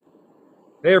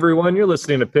Hey everyone, you're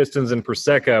listening to Pistons and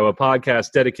Prosecco, a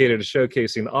podcast dedicated to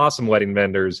showcasing awesome wedding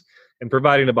vendors and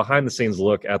providing a behind-the-scenes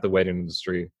look at the wedding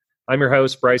industry. I'm your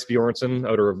host, Bryce Bjornson,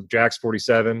 owner of Jack's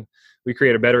 47. We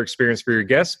create a better experience for your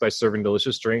guests by serving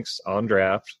delicious drinks on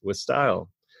draft with style.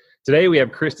 Today we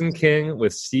have Kristen King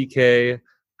with CK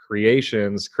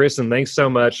Creations. Kristen, thanks so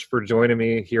much for joining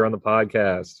me here on the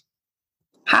podcast.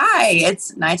 Hi,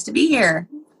 it's nice to be here.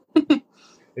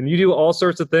 And you do all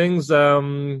sorts of things,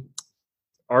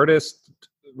 artist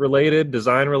related,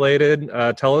 design related.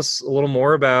 Tell us a little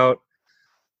more about,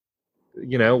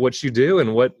 what you do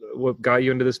and what got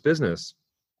you into this business.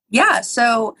 Yeah,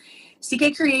 so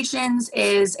CK Creations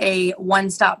is a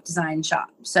one-stop design shop.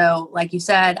 So like you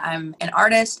said, I'm an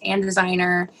artist and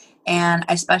designer, and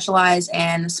I specialize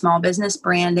in small business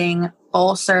branding,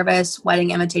 full service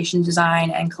wedding invitation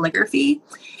design and calligraphy,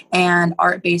 and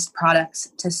art-based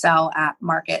products to sell at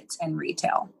markets and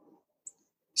retail.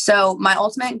 So my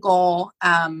ultimate goal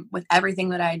with everything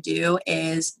that I do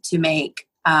is to make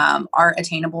art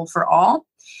attainable for all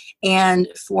and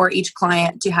for each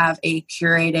client to have a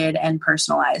curated and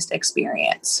personalized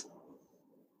experience.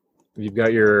 You've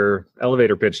got your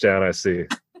elevator pitch down, I see.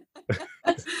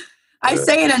 I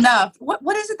say it enough.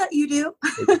 What is it that you do?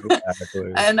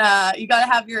 Exactly. And you got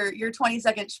to have your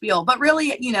 20-second spiel. But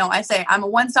really, I say I'm a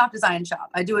one-stop design shop.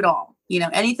 I do it all.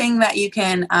 Anything that you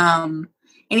can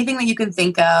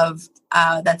think of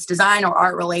that's design or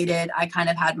art related, I kind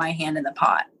of had my hand in the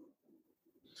pot.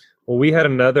 Well, we had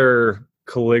another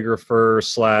calligrapher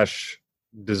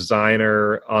 /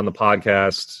 designer on the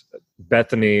podcast,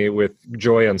 Bethany, with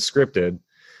Joy Unscripted.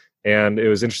 And it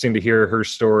was interesting to hear her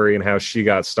story and how she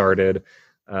got started.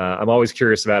 I'm always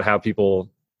curious about how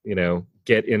people,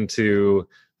 get into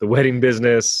the wedding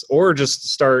business or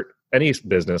just start any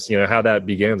business, how that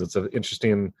begins. It's an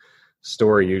interesting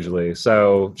story usually.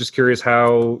 So just curious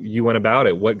how you went about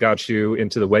it. What got you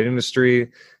into the wedding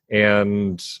industry,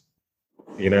 and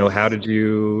how did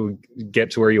you get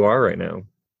to where you are right now?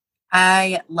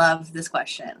 I love this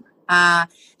question.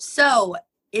 So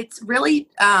it's really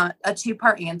a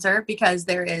two-part answer, because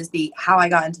there is the how I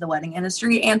got into the wedding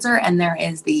industry answer, and there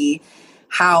is the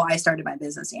how I started my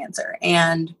business answer.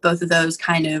 And both of those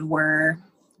kind of were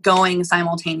going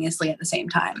simultaneously at the same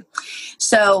time.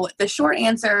 So the short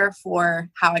answer for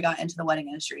how I got into the wedding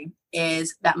industry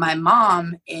is that my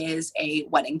mom is a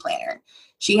wedding planner.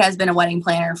 She has been a wedding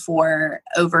planner for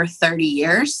over 30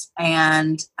 years,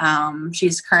 and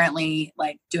she's currently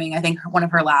doing, I think, one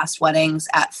of her last weddings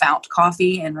at Fount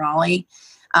Coffee in Raleigh,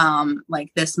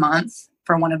 this month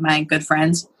for one of my good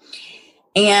friends.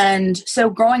 And so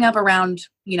growing up around,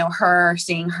 her,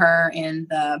 seeing her in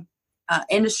the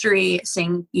industry,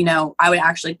 seeing, I would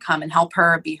actually come and help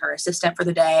her, be her assistant for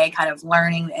the day, kind of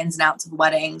learning the ins and outs of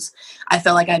weddings. I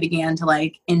felt like I began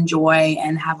to enjoy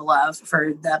and have a love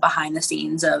for the behind the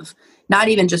scenes of not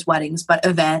even just weddings, but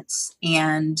events,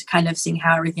 and kind of seeing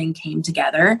how everything came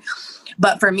together.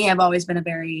 But for me, I've always been a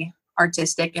very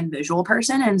artistic and visual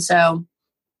person. And so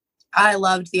I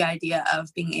loved the idea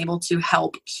of being able to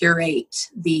help curate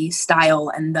the style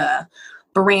and the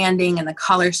branding and the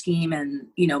color scheme and,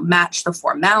 match the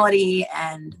formality.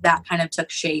 And that kind of took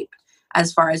shape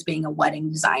as far as being a wedding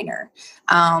designer.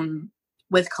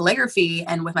 With calligraphy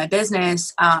and with my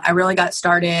business, I really got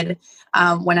started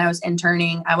when I was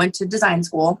interning. I went to design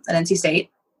school at NC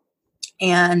State,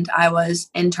 and I was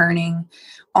interning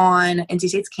on NC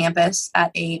State's campus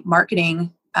at a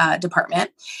marketing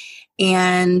department.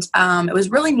 And it was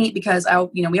really neat because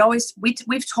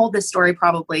we've told this story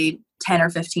probably 10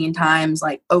 or 15 times,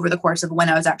 over the course of when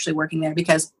I was actually working there,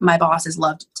 because my bosses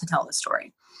loved to tell this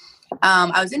story.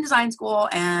 I was in design school,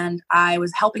 and I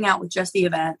was helping out with just the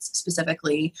events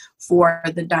specifically for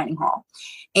the dining hall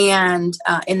and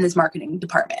in this marketing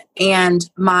department. And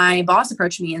my boss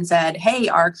approached me and said, "Hey,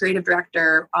 our creative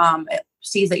director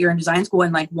sees that you're in design school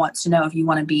and wants to know if you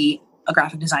want to be a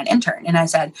graphic design intern." And I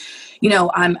said,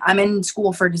 I'm in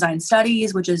school for design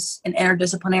studies, which is an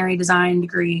interdisciplinary design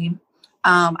degree.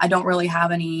 I don't really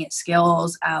have any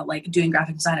skills doing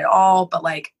graphic design at all, but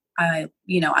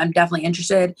I'm definitely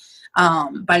interested.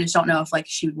 But I just don't know if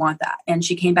she would want that. And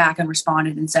she came back and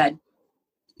responded and said,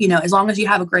 as long as you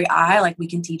have a great eye, we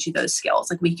can teach you those skills.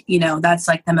 That's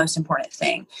the most important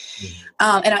thing.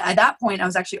 Mm-hmm. And at that point, I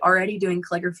was actually already doing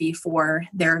calligraphy for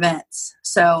their events.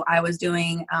 So I was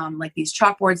doing these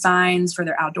chalkboard signs for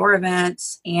their outdoor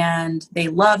events, and they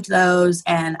loved those.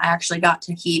 And I actually got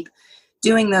to keep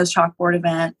doing those chalkboard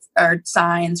events or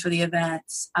signs for the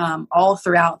events all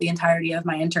throughout the entirety of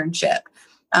my internship.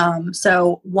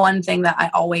 So one thing that I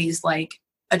always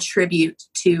attribute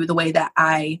to the way that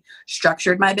I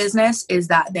structured my business is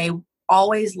that they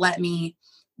always let me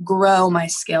grow my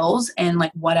skills and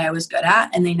like what I was good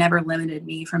at. And they never limited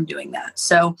me from doing that.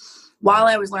 So while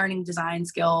I was learning design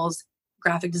skills,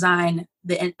 graphic design,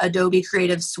 the Adobe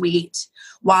Creative Suite,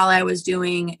 while I was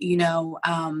doing,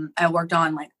 I worked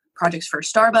on like projects for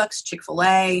Starbucks,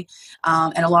 Chick-fil-A,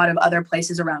 and a lot of other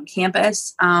places around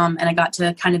campus. And I got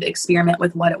to kind of experiment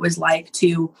with what it was like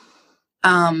to,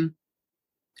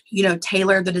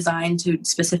 tailor the design to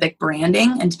specific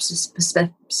branding and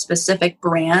specific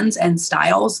brands and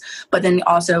styles, but then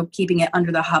also keeping it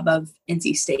under the hub of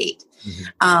NC State,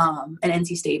 and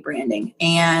NC State branding.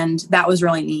 And that was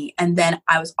really neat. And then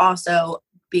I was also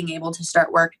being able to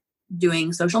start work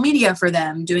doing social media for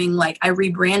them, doing like, I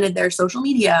rebranded their social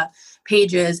media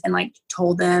pages and like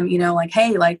told them, like,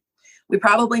 hey, like we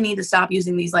probably need to stop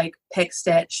using these like pick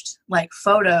stitched like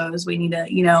photos. We need to,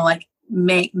 like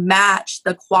match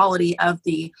the quality of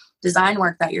the design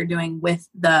work that you're doing with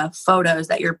the photos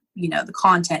that you're, the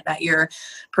content that you're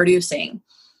producing.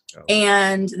 Oh.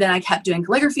 And then I kept doing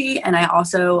calligraphy, and I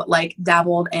also like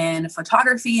dabbled in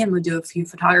photography and would do a few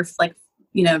photography, like,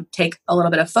 take a little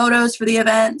bit of photos for the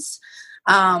events,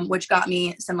 which got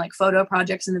me some like photo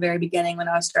projects in the very beginning when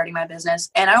I was starting my business.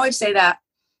 And I always say that,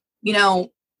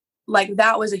 like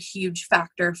that was a huge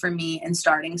factor for me in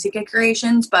starting CK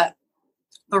Creations. But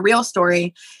the real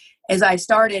story is I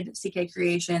started CK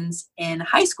Creations in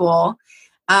high school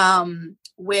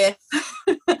with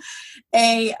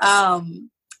a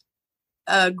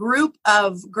group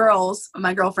of girls,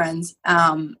 my girlfriends,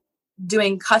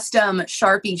 doing custom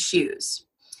Sharpie shoes.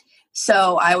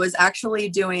 So I was actually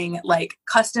doing like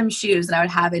custom shoes, and I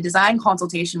would have a design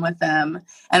consultation with them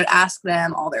and would ask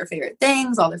them all their favorite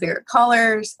things, all their favorite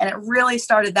colors. And it really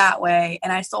started that way.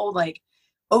 And I sold like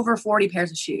over 40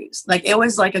 pairs of shoes. Like it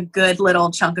was like a good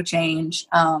little chunk of change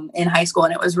in high school.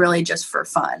 And it was really just for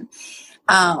fun.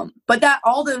 But that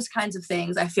all those kinds of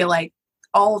things, I feel like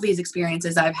all of these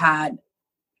experiences I've had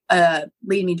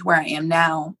lead me to where I am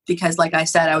now, because like I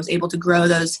said, I was able to grow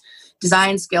those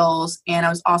design skills, and I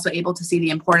was also able to see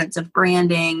the importance of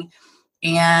branding,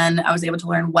 and I was able to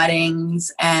learn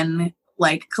weddings and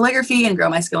like calligraphy and grow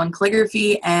my skill in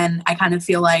calligraphy. And I kind of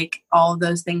feel like all of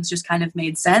those things just kind of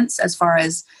made sense as far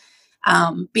as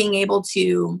being able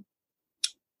to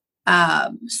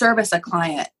service a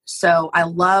client. So I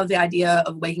love the idea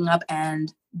of waking up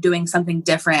and doing something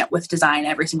different with design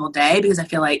every single day, because I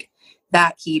feel like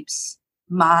that keeps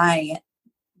my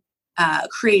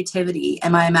creativity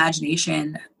and my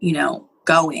imagination,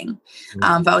 going.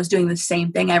 If I was doing the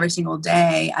same thing every single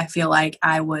day, I feel like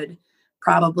I would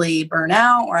probably burn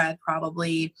out, or I'd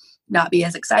probably not be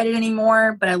as excited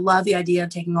anymore. But I love the idea of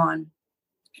taking on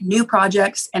new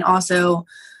projects and also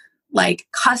like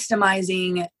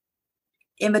customizing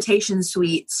invitation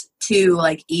suites to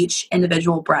like each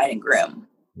individual bride and groom.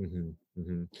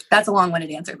 That's a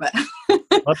long-winded answer, but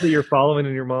love that you're following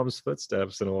in your mom's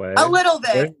footsteps in a way. A little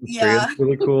bit, yeah. It's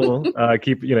really cool.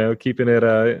 Keeping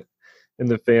it in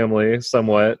the family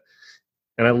somewhat.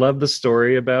 And I love the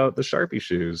story about the Sharpie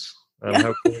shoes.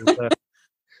 How cool is that?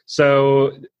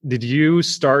 So, did you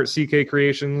start CK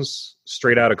Creations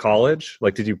straight out of college?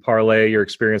 Like, did you parlay your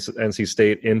experience at NC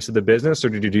State into the business, or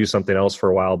did you do something else for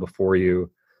a while before you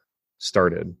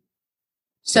started?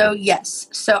 So, yes.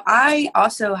 So, I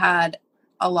also had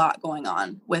a lot going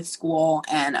on with school,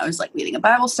 and I was like leading a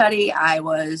Bible study. I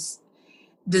was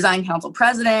design council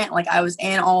president. Like, I was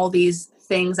in all these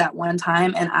things at one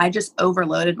time, and I just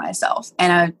overloaded myself.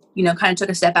 And I, kind of took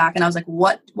a step back, and I was like,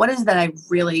 what is it that I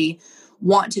really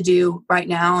want to do right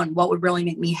now, and what would really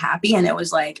make me happy? And it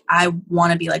was like, I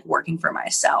want to be like working for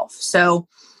myself. So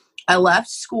I left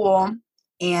school,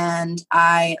 and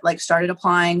I like started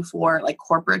applying for like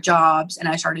corporate jobs, and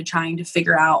I started trying to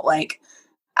figure out like,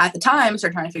 at the time,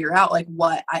 started trying to figure out like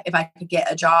if I could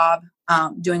get a job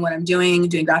doing what I'm doing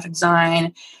graphic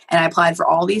design. And I applied for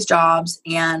all these jobs,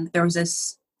 and there was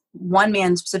this one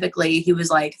man specifically. He was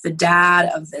like the dad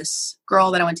of this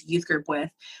girl that I went to youth group with.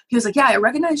 He was like, yeah, I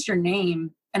recognized your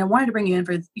name, and I wanted to bring you in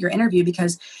for your interview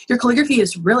because your calligraphy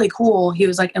is really cool. He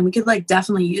was like, and we could like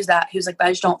definitely use that. He was like, but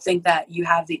I just don't think that you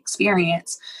have the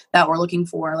experience that we're looking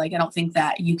for. Like, I don't think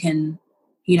that you can,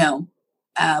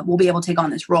 we'll be able to take on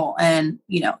this role. And,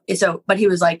 but he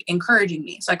was like encouraging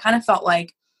me. So I kind of felt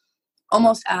like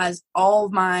almost as all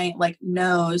of my like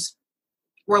no's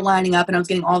were lining up and I was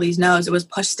getting all these no's, it was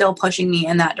still pushing me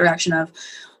in that direction of,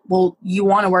 well, you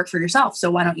want to work for yourself,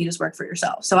 so why don't you just work for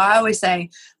yourself? So I always say,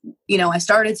 I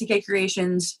started CK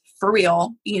Creations for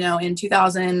real, in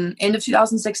end of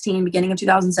 2016, beginning of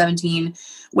 2017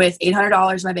 with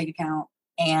 $800 in my bank account,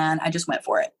 and I just went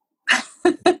for it.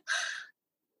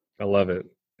 I love it.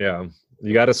 Yeah.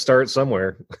 You got to start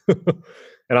somewhere.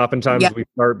 And oftentimes Yeah. we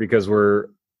start because we're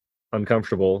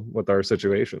uncomfortable with our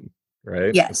situation,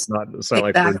 right? Yes. It's not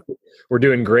Exactly. like we're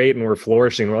doing great and we're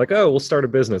flourishing. We're like, oh, we'll start a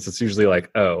business. It's usually like,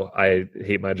 oh, I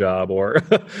hate my job, or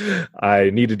I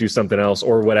need to do something else,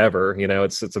 or whatever.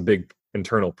 It's a big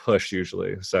internal push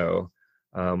usually. So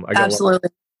Absolutely.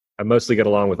 I mostly get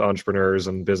along with entrepreneurs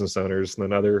and business owners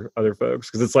than other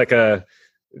folks, because it's like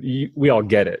we all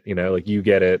get it. Like you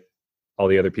get it, all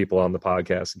the other people on the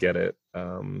podcast get it.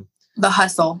 The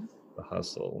hustle.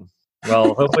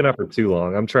 Well, hopefully not for too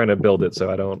long. I'm trying to build it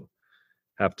so I don't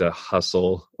have to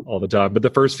hustle all the time. But the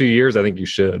first few years, I think you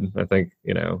should. I think,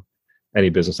 any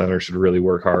business owner should really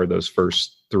work hard those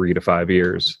first 3 to 5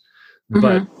 years,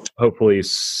 but hopefully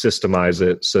systemize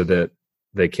it so that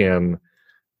they can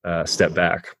step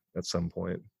back at some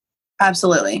point.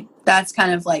 Absolutely. That's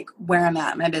kind of like where I'm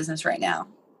at in my business right now.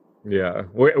 Yeah.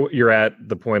 You're at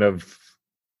the point of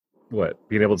what?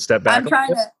 Being able to step back?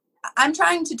 I'm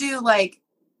trying to do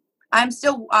I'm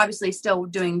still obviously still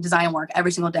doing design work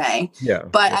every single day. Yeah.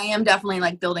 But I am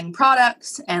definitely building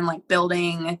products and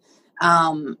building,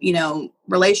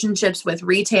 relationships with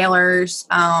retailers,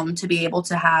 to be able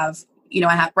to have,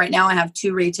 right now I have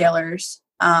 2 retailers,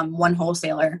 1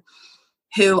 wholesaler,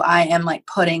 who I am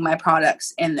putting my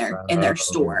products in their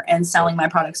store and selling my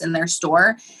products in their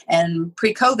store. And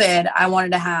pre-COVID, I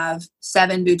wanted to have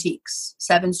 7 boutiques,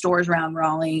 7 stores around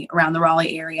the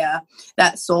Raleigh area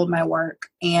that sold my work.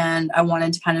 And I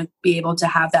wanted to kind of be able to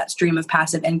have that stream of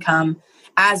passive income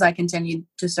as I continued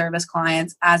to service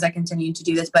clients, as I continued to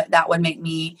do this. But that would make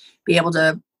me be able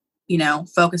to,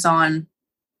 focus on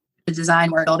the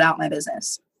design work, build out my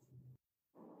business.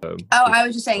 I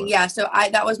was just saying, yeah. So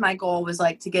that was my goal, was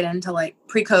to get into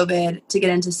pre-COVID, to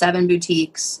get into 7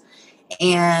 boutiques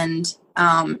and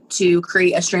to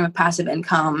create a stream of passive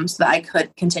income so that I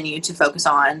could continue to focus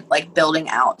on building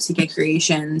out CK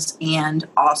Creations and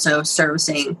also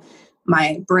servicing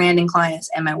my branding clients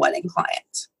and my wedding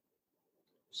clients.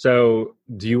 So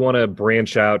do you want to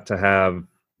branch out to have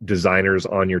designers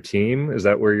on your team? Is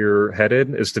that where you're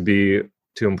headed, is to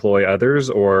employ others,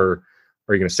 or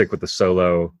are you going to stick with the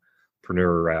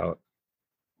solopreneur route?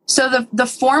 So the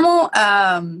formal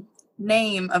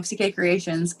name of CK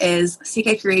Creations is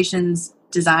CK Creations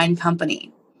Design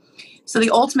Company. So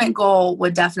the ultimate goal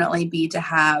would definitely be to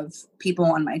have people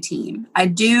on my team. I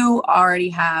do already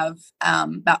have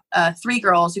about 3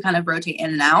 girls who kind of rotate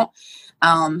in and out.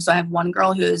 So I have 1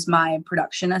 girl who is my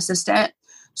production assistant.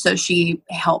 So she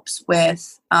helps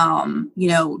with,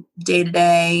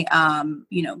 day-to-day,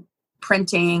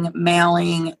 printing,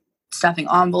 mailing, stuffing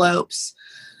envelopes,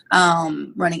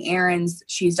 running errands.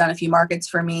 She's done a few markets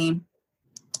for me.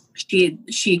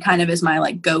 She kind of is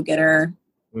my go-getter,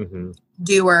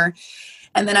 doer.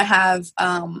 And then I have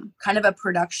kind of a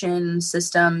production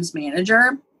systems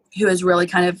manager who has really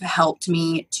kind of helped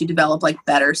me to develop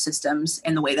better systems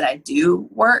in the way that I do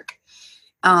work.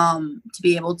 To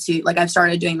be able to, I've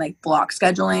started doing block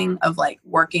scheduling of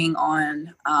working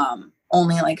on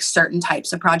only certain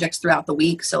types of projects throughout the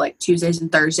week. So Tuesdays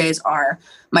and Thursdays are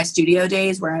my studio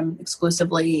days where I'm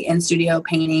exclusively in studio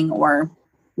painting or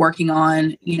working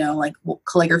on,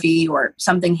 calligraphy or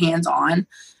something hands-on.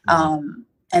 And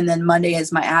then Monday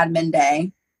is my admin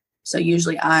day. So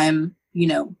usually I'm,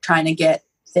 trying to get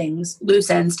things, loose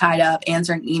ends tied up,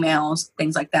 answering emails,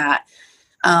 things like that.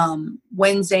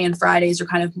 Wednesday and Fridays are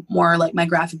kind of more my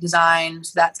graphic design.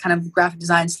 So that's kind of graphic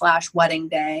design / wedding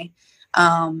day,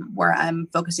 where I'm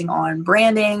focusing on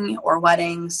branding or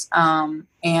weddings, and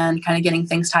kind of getting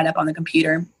things tied up on the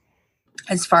computer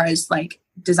as far as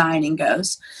designing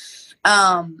goes.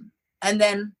 And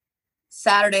then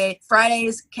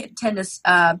Fridays tend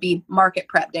to be market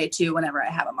prep day too, whenever I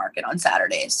have a market on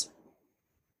Saturdays.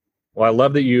 Well, I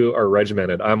love that you are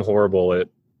regimented. I'm horrible at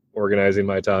organizing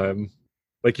my time.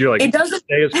 You're it doesn't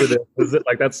day is for this. Is it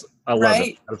I love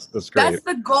right? it. That's great. That's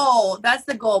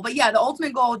the goal. But yeah, the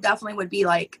ultimate goal definitely would be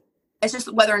it's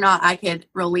just whether or not I could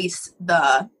release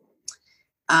the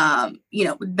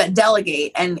the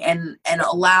delegate and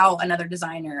allow another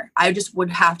designer. I just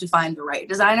would have to find the right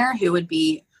designer who would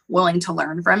be willing to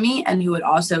learn from me and who would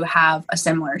also have a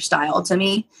similar style to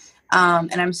me.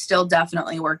 And I'm still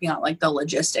definitely working on the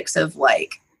logistics of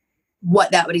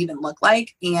what that would even look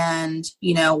like. And,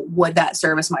 would that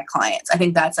service my clients? I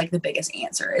think that's the biggest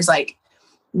answer is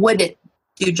would it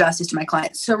do justice to my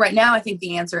clients? So right now, I think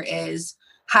the answer is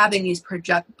having these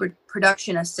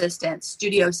production assistants,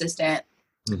 studio assistant,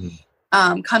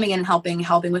 coming in and helping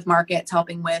with markets,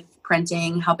 helping with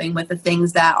printing, helping with the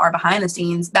things that are behind the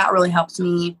scenes. That really helps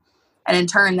me. And in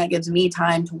turn, that gives me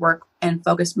time to work and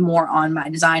focus more on my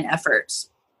design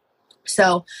efforts.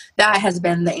 So that has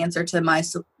been the answer to my,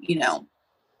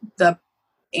 the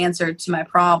answer to my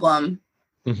problem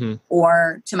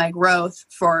or to my growth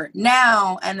for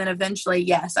now. And then eventually,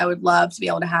 yes, I would love to be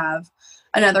able to have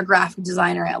another graphic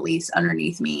designer at least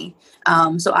underneath me.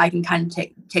 So I can kind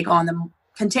of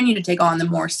continue to take on the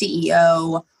more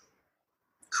CEO,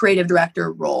 creative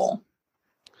director role.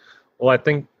 Well, I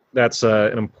think that's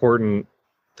an important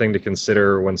thing to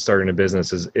consider when starting a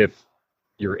business is if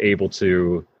you're able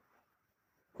to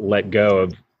let go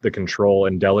of the control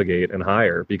and delegate and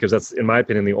hire, because that's, in my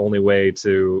opinion, the only way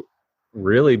to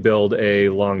really build a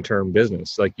long-term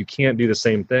business. Like, you can't do the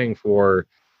same thing for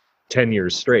 10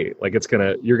 years straight. Like,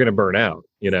 you're going to burn out,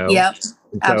 Yep. So,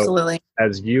 absolutely.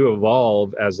 As you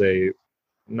evolve as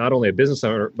not only a business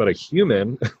owner, but a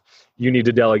human, you need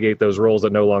to delegate those roles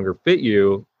that no longer fit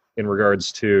you in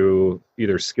regards to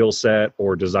either skill set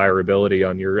or desirability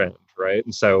on your end. Right.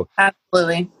 And so,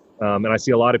 absolutely. And I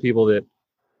see a lot of people that,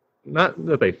 not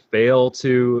that they fail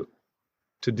to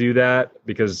do that,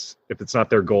 because if it's not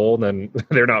their goal, then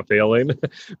they're not failing,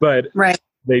 but right.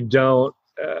 They don't,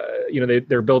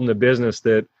 they're building a business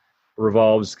that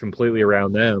revolves completely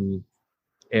around them.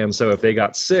 And so if they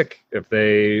got sick, if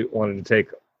they wanted to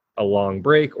take a long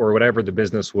break or whatever, the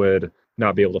business would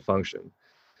not be able to function.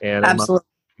 And absolutely.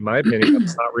 In my opinion,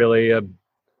 it's not really a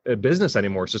business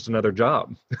anymore. It's just another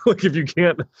job. Like,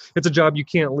 it's a job you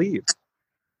can't leave.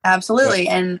 Absolutely.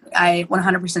 And I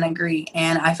 100% agree.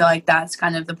 And I feel like that's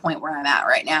kind of the point where I'm at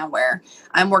right now, where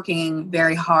I'm working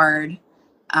very hard,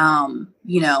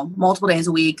 multiple days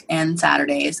a week and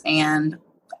Saturdays. And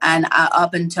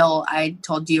up until I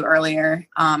told you earlier,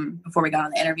 before we got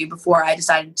on the interview, before I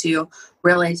decided to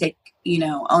really take,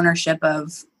 ownership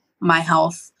of my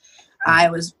health, I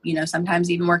was,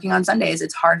 sometimes even working on Sundays.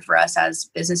 It's hard for us as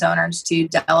business owners to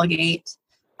delegate,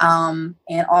 and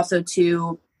also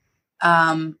to,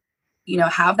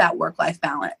 have that work-life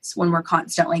balance when we're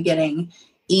constantly getting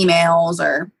emails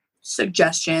or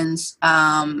suggestions,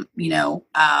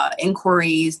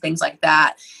 inquiries, things like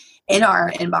that in our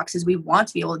inboxes. We want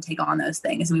to be able to take on those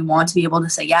things, and we want to be able to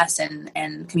say yes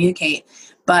and communicate.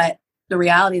 But the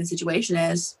reality of the situation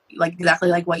is, like, exactly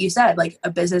like what you said, like,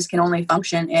 a business can only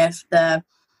function if the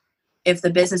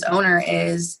business owner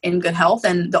is in good health.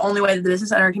 And the only way that the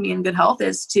business owner can be in good health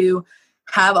is to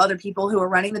have other people who are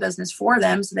running the business for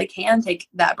them, so they can take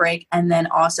that break and then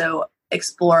also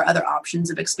explore other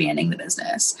options of expanding the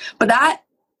business. But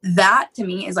that to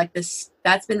me is like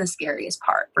that's been the scariest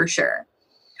part, for sure,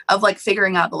 of like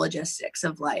figuring out the logistics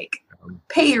of like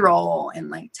payroll and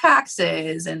like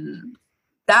taxes. And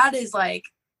that is like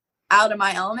out of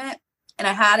my element. And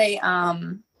I had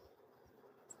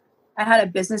a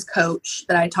business coach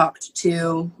that I talked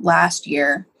to last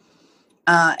year.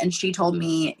 And she told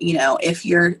me,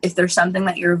 if there's something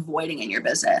that you're avoiding in your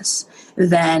business,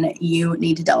 then you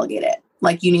need to delegate it.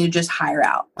 Like, you need to just hire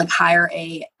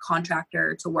a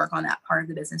contractor to work on that part of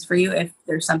the business for you. If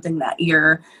there's something that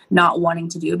you're not wanting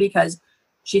to do, because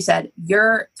she said,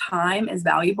 your time is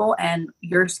valuable and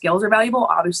your skills are valuable,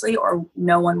 obviously, or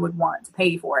no one would want to pay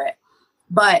you for it.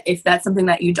 But if that's something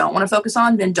that you don't want to focus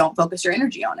on, then don't focus your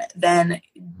energy on it. Then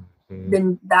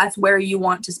that's where you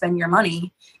want to spend your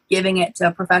money, giving it to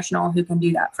a professional who can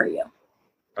do that for you.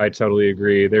 I totally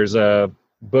agree. There's a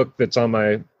book that's on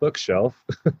my bookshelf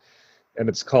and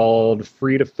it's called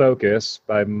Free to Focus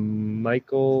by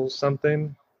Michael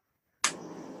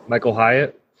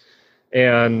Hyatt.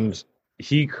 And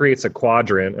he creates a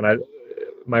quadrant, and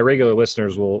my regular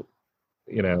listeners will,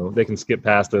 they can skip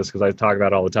past this because I talk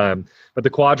about it all the time, but the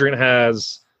quadrant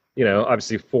has,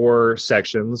 obviously 4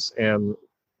 sections, and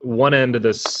one end of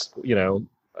this,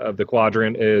 of the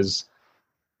quadrant is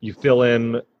you fill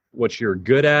in what you're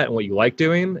good at and what you like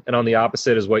doing. And on the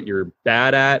opposite is what you're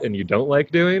bad at and you don't like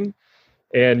doing.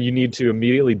 And you need to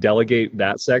immediately delegate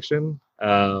that section,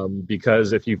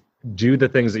 because if you do the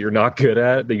things that you're not good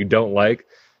at, that you don't like,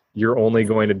 you're only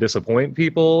going to disappoint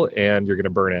people and you're going to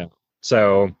burn out.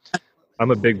 So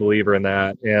I'm a big believer in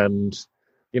that. And,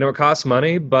 it costs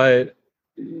money, but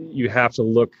you have to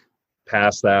look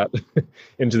past that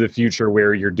into the future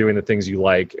where you're doing the things you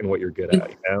like and what you're good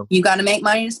at. You got to make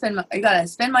money to spend. You got to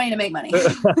spend money to make money.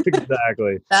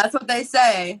 Exactly. That's what they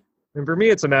say. And for me,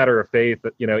 it's a matter of faith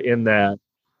that, in that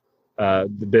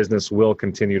the business will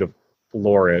continue to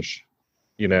flourish,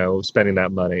 spending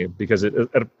that money, because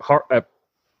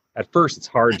at first it's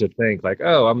hard to think like,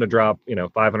 oh, I'm going to drop,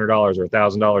 $500 or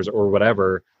 $1,000 or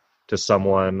whatever to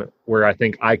someone where I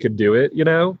think I could do it,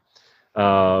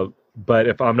 but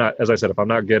if I'm not, as I said, if I'm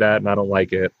not good at it and I don't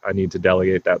like it, I need to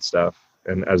delegate that stuff.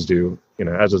 And as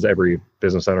does every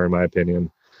business owner, in my opinion.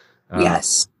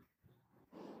 Yes.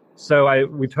 So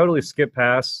we totally skipped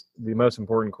past the most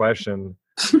important question,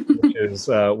 which is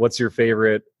what's your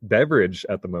favorite beverage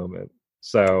at the moment?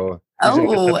 So usually I get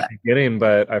that Oh, at the beginning,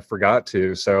 but I forgot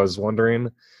to. So I was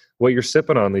wondering what you're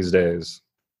sipping on these days.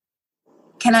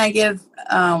 can I give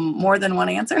more than one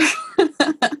answer?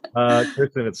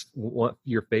 Kristen, it's what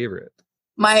your favorite.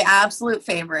 My absolute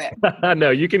favorite.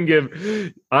 No, you can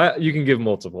give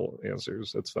multiple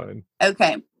answers. That's fine.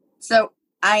 Okay. So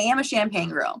I am a champagne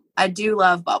girl. I do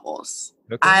love bubbles.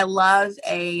 Okay. I love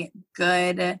a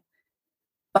good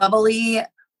bubbly,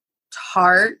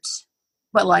 tart,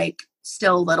 but like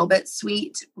still a little bit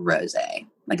sweet rosé.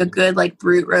 Like a good like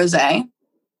brut rosé.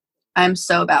 I'm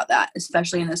so about that,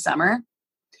 especially in the summer.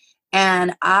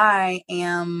 And I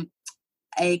am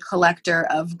a collector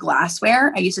of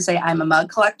glassware. I used to say I'm a mug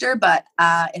collector, but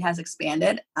it has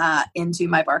expanded into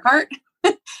my bar cart.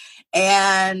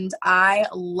 And I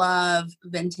love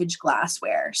vintage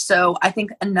glassware. So I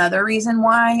think another reason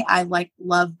why I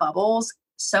love bubbles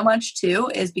so much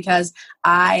too is because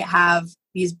I have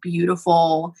these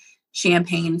beautiful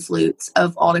champagne flutes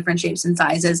of all different shapes and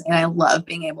sizes, and I love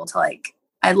being able to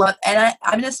I'm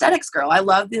an aesthetics girl. I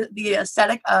love the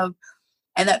aesthetic of,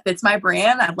 and that fits my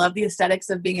brand. I love the aesthetics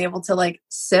of being able to like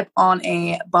sip on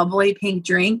a bubbly pink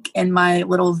drink in my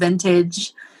little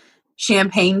vintage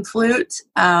champagne flute.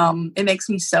 It makes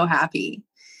me so happy.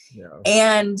 Yeah.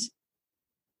 And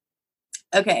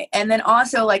okay, and then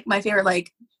also like my favorite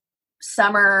like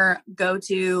summer go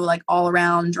to like all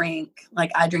around drink,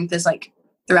 like I drink this like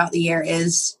throughout the year,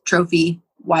 is Trophy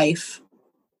Wife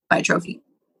by Trophy.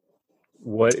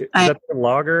 What is that, the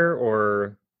lager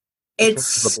or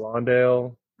It's the blonde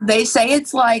ale? They say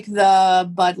it's like the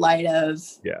Bud Light of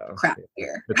craft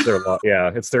Yeah.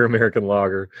 beer. It's their American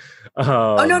lager.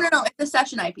 Oh no, it's a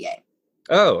session IPA.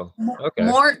 Oh, okay.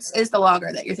 Mort's is the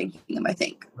lager that you're thinking of, I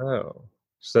think. Oh,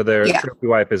 so their Trophy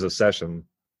Wife is a session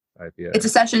IPA. It's a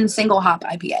session single hop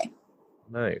IPA.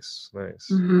 Nice.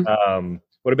 Mm-hmm.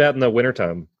 What about in the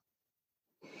wintertime?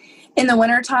 In the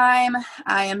wintertime,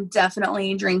 I am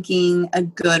definitely drinking a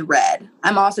good red.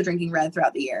 I'm also drinking red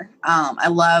throughout the year. I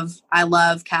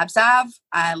love Cab Sav.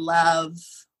 I'm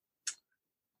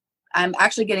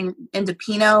actually getting into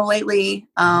Pinot lately.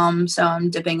 So I'm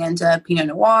dipping into Pinot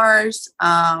Noirs.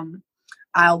 I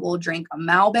will drink a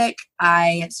Malbec.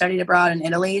 I studied abroad in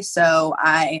Italy, so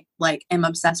I am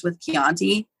obsessed with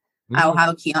Chianti. I'll have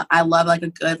a Chianti. I love like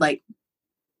a good like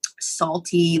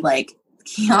salty like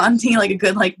Chianti, like a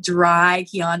good like dry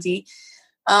Chianti.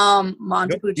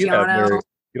 Montepulciano.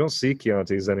 You don't see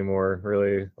Chiantis anymore,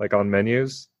 really, like on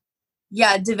menus.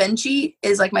 Yeah, Da Vinci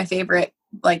is like my favorite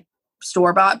like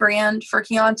store-bought brand for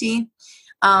Chianti.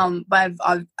 But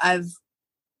I've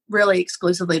really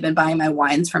exclusively been buying my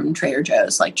wines from Trader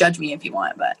Joe's. Like, judge me if you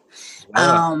want, but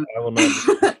I will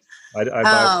not. I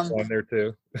buy wine there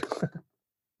too.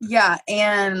 Yeah,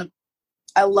 and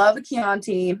I love a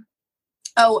Chianti.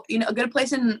 Oh, a good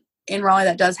place in Raleigh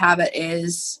that does have it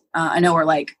is, I know we're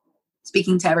like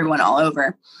speaking to everyone all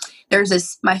over.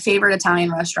 There's my favorite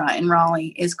Italian restaurant in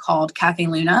Raleigh is called Cafe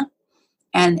Luna.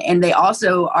 And they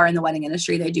also are in the wedding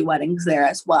industry. They do weddings there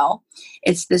as well.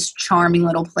 It's this charming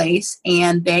little place,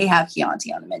 and they have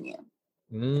Chianti on the menu.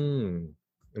 Mm.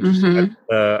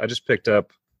 I just picked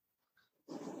up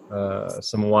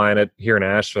some wine here in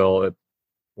Asheville at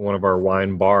one of our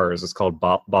wine bars. It's called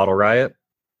Bottle Riot.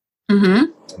 Mm-hmm.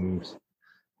 And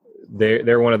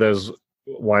they're one of those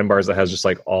wine bars that has just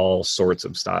like all sorts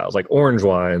of styles, like orange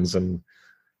wines and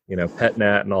pet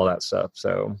nat and all that stuff.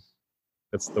 So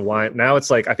it's the wine. Now it's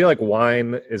like I feel like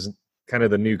wine is kind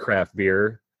of the new craft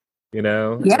beer,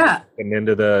 Yeah. And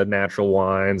into the natural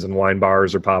wines, and wine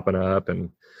bars are popping up, and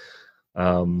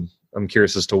I'm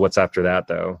curious as to what's after that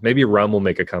though. Maybe rum will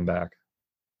make a comeback.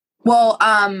 Well,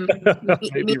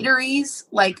 meaderies,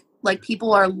 like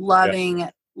people are loving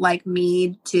like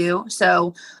mead too.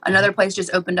 So another place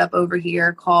just opened up over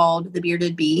here called the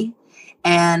Bearded Bee,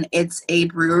 and it's a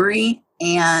brewery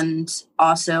and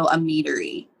also a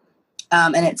meadery.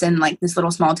 And it's in like this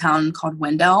little small town called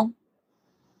Wendell.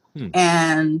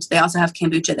 And they also have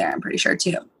kombucha there, I'm pretty sure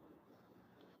too.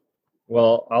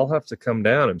 Well, I'll have to come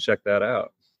down and check that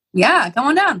out. Yeah, come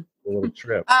on down. A little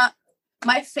trip.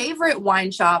 My favorite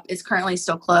wine shop is currently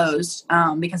still closed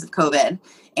because of COVID,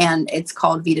 and it's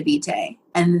called Vita Vite.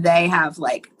 And they have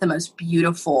like the most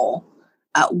beautiful,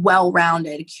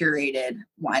 well-rounded, curated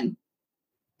wine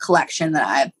collection that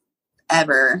I've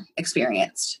ever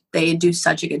experienced. They do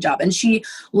such a good job. And she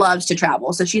loves to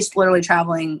travel. So she's literally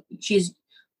traveling. She's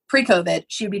pre-COVID.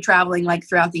 She'd be traveling like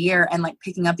throughout the year and like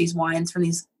picking up these wines from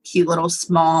these cute little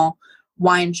small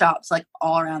wine shops like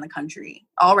all around the country,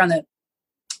 all around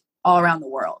the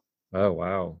world. Oh,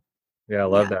 wow. Yeah, I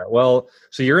love that. Well,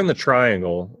 so you're in the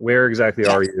Triangle. Where exactly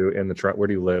Yes. are you in the where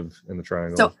do you live in the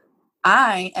Triangle? So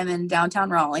I am in downtown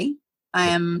Raleigh. I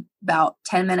am about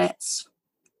 10 minutes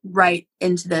right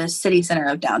into the city center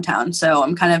of downtown. So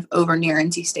I'm kind of over near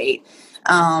NC State.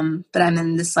 But I'm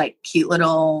in this like cute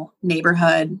little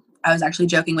neighborhood. I was actually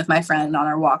joking with my friend on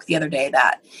our walk the other day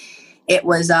that it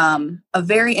was a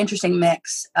very interesting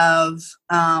mix of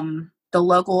the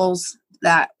locals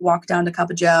that walk down to Cup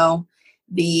of Joe,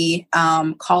 the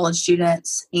college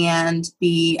students, and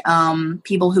the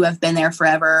people who have been there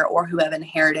forever or who have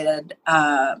inherited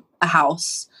a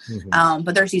house. Mm-hmm.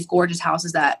 But there's these gorgeous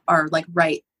houses that are like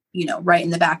right in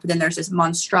the back. But then there's this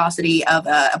monstrosity of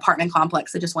a apartment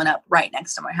complex that just went up right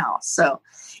next to my house. So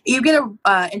you get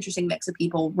a interesting mix of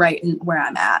people right in where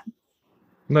I'm at.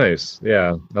 Nice.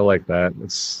 Yeah, I like that.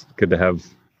 It's good to have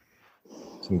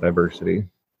some diversity.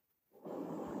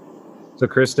 So,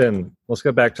 Kristen, let's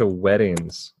go back to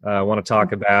weddings. I want to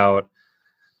talk about,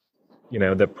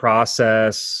 the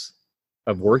process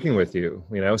of working with you.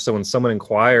 So when someone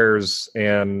inquires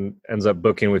and ends up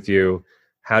booking with you,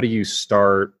 how do you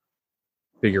start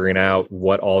figuring out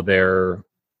what all their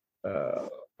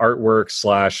artwork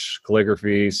 /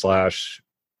 calligraphy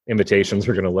 / invitations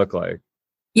are going to look like?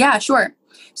 Yeah, sure.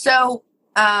 So,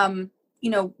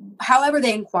 however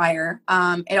they inquire,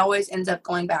 it always ends up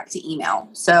going back to email.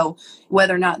 So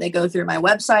whether or not they go through my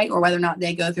website or whether or not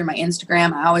they go through my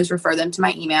Instagram, I always refer them to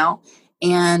my email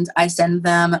and I send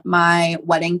them my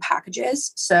wedding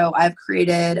packages. So I've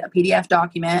created a PDF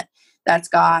document that's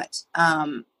got,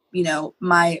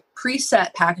 my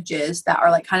preset packages that are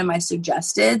like kind of my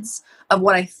suggesteds of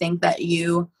what I think that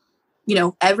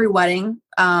every wedding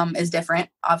is different,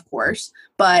 of course,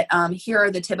 but here are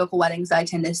the typical weddings I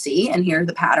tend to see, and here are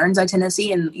the patterns I tend to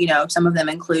see. And, some of them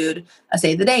include a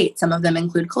save the date. Some of them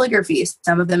include calligraphy.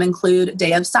 Some of them include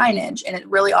day of signage. And it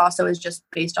really also is just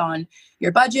based on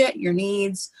your budget, your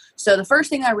needs. So the first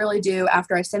thing I really do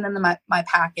after I send them my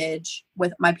package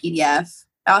with my PDF,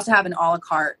 I also have an a la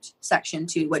carte section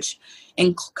too, which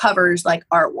covers like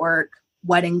artwork,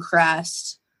 wedding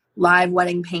crest, live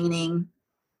wedding painting,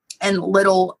 and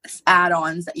little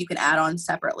add-ons that you can add on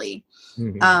separately.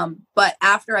 Mm-hmm. But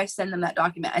after I send them that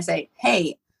document, I say,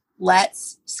 hey,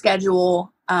 let's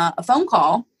schedule a phone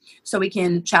call so we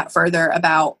can chat further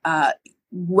about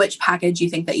which package you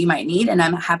think that you might need. And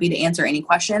I'm happy to answer any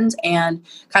questions and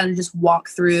kind of just walk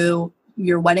through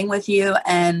your wedding with you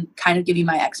and kind of give you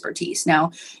my expertise.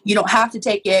 Now, you don't have to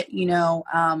take it,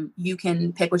 you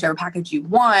can pick whichever package you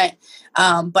want.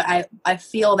 But I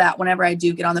feel that whenever I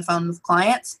do get on the phone with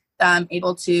clients, I'm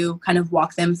able to kind of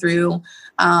walk them through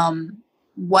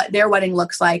what their wedding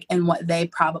looks like and what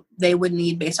they would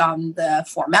need based on the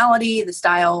formality, the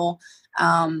style,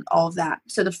 all of that.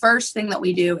 So the first thing that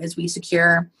we do is we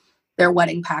secure their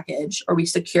wedding package, or we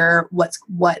secure what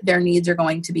their needs are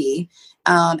going to be.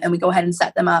 And we go ahead and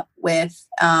set them up with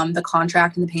the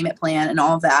contract and the payment plan and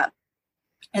all of that.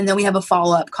 And then we have a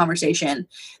follow-up conversation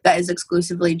that is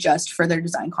exclusively just for their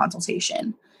design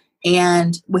consultation.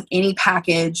 And with any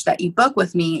package that you book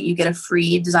with me, you get a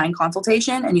free design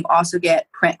consultation and you also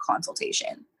get print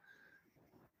consultation.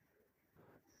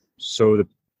 So the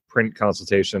print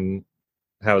consultation,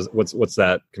 what's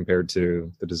that compared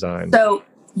to the design?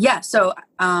 So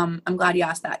I'm glad you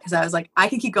asked that because I was like, I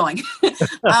could keep going.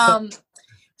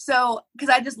 So because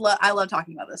I love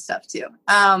talking about this stuff too.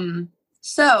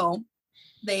 So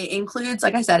it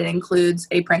includes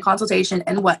a print consultation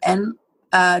and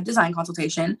design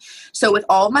consultation. So with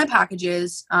all of my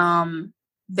packages,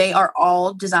 they are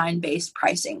all design-based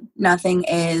pricing. Nothing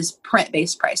is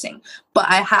print-based pricing. But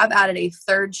I have added a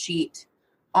third sheet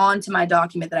onto my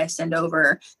document that I send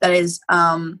over that is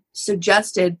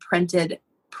suggested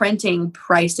printing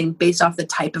pricing based off the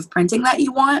type of printing that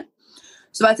you want.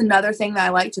 So that's another thing that I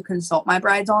like to consult my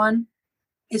brides on,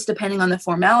 is depending on the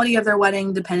formality of their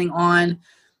wedding, depending on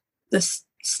the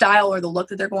style or the look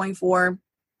that they're going for,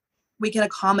 we can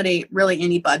accommodate really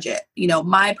any budget.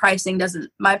 My pricing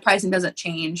doesn't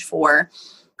change for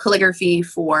calligraphy,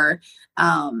 for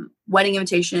wedding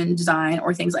invitation design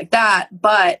or things like that.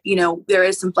 But, there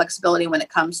is some flexibility when it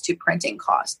comes to printing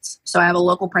costs. So I have a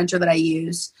local printer that I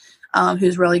use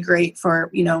who's really great for,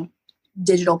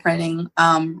 digital printing,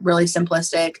 really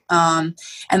simplistic. And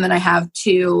then I have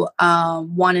two,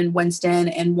 one in Winston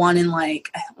and one in I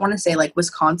want to say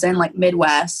Wisconsin,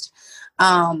 Midwest,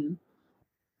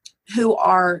 who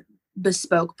are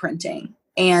bespoke printing,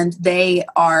 and they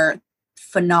are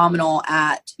phenomenal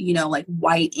at,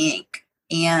 white ink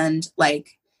and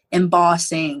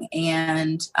embossing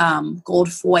and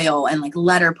gold foil and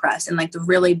letterpress and the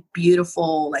really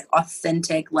beautiful,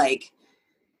 authentic,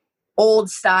 old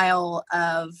style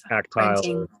of Tactile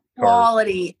printing, card.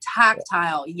 quality,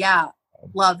 tactile. Yeah,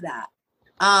 love that.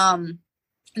 And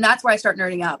that's where I start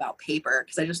nerding out about paper,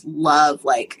 because I just love,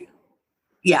 like,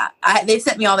 yeah, they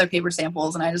sent me all their paper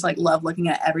samples, and I just like love looking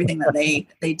at everything that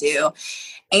they do.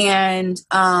 And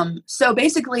so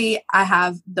basically I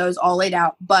have those all laid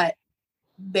out, but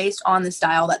based on the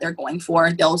style that they're going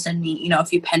for, they'll send me, a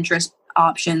few Pinterest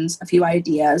options, a few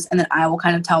ideas, and then I will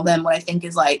kind of tell them what I think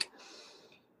is like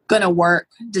gonna work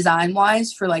design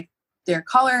wise for like their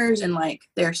colors and like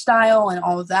their style and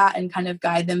all of that, and kind of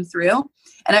guide them through.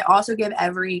 And I also give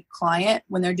every client,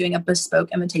 when they're doing a bespoke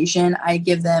invitation, I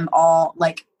give them all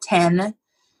like 10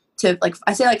 to like,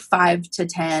 I say like 5 to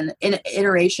 10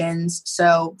 iterations.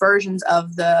 So versions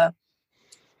of the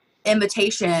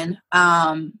invitation,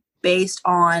 based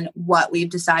on what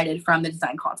we've decided from the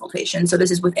design consultation. So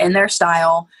this is within their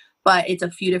style, but it's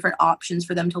a few different options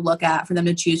for them to look at, for them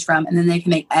to choose from, and then they can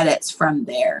make edits from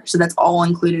there. So that's all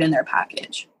included in their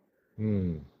package.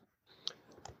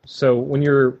 So when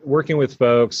you're working with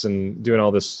folks and doing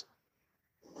all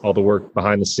the work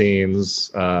behind the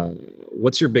scenes,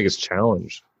 what's your biggest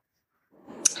challenge?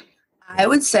 I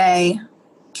would say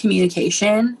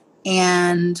communication,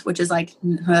 and which is like,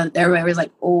 everybody was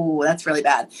like, oh, that's really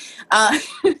bad.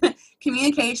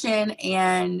 Communication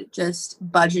and just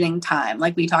budgeting time.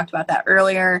 Like we talked about that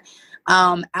earlier.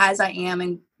 As I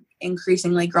am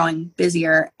increasingly growing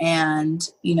busier and,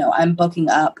 I'm booking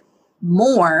up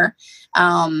more,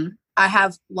 I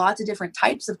have lots of different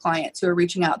types of clients who are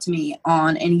reaching out to me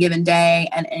on any given day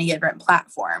and any different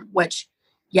platform, which,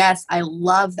 yes, I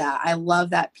love that. I love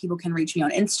that people can reach me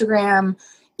on Instagram,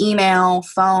 email,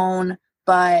 phone,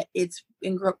 but it's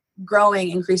growing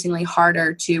increasingly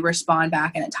harder to respond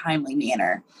back in a timely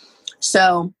manner.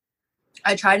 So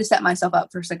I try to set myself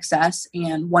up for success.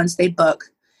 And once they book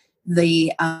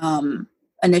the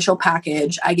initial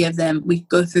package, we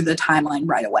go through the timeline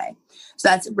right away. So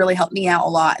that's really helped me out a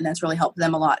lot. And that's really helped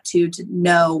them a lot too, to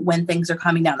know when things are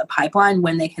coming down the pipeline,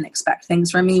 when they can expect things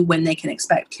from me, when they can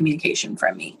expect communication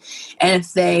from me. And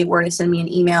if they were to send me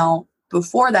an email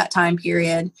before that time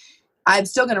period, I'm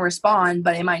still going to respond,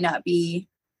 but it might not be,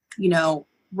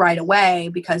 right away,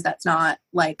 because that's not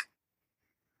like,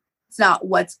 it's not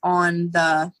what's on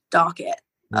the docket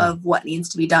of what needs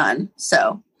to be done.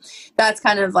 So that's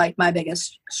kind of like my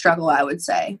biggest struggle, I would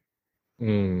say.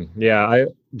 Yeah, I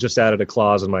just added a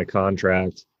clause in my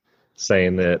contract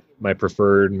saying that my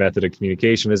preferred method of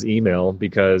communication is email,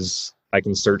 because I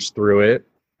can search through it.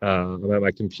 I'm at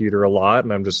my computer a lot,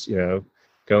 and I'm just,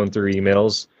 going through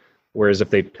emails. Whereas if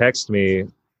they text me,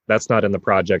 that's not in the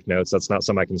project notes. That's not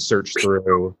something I can search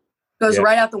through. Goes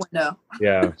right out the window.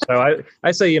 Yeah. So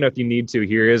I say, if you need to,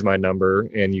 here is my number,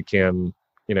 and you can,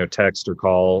 text or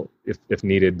call if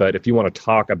needed. But if you want to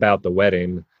talk about the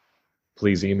wedding,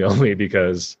 please email me,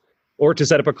 or to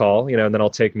set up a call, and then I'll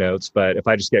take notes. But if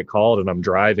I just get called and I'm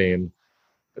driving,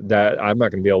 that I'm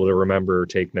not going to be able to remember or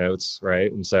take notes.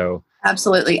 Right. And so.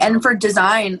 Absolutely. And for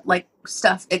design, like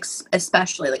stuff,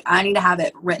 especially, like I need to have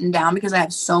it written down, because I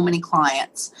have so many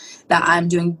clients that I'm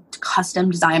doing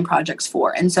custom design projects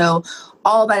for. And so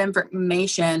all that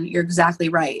information, you're exactly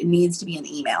right. It needs to be an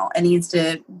email. It needs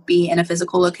to be in a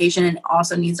physical location, and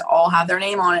also needs to all have their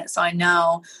name on it. So I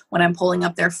know when I'm pulling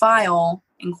up their file,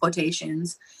 in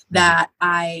quotations, that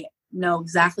I know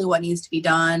exactly what needs to be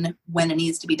done, when it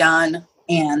needs to be done.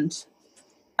 And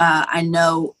I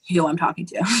know who I'm talking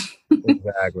to.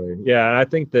 Exactly. Yeah. And I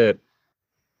think that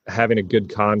having a good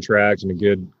contract and a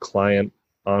good client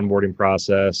onboarding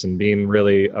process and being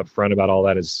really upfront about all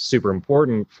that is super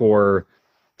important for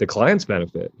the client's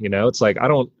benefit. It's like, I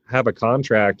don't have a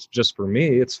contract just for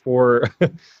me. It's for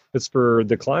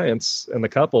the clients and the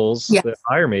couples that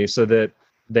hire me, so that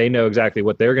they know exactly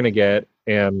what they're going to get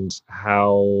and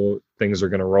how things are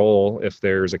going to roll if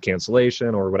there's a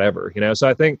cancellation or whatever, So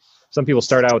I think some people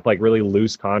start out with like really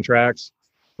loose contracts,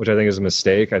 which I think is a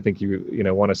mistake. I think you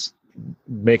want to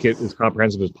make it as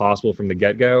comprehensive as possible from the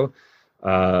get-go,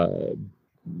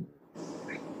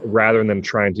 rather than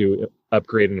trying to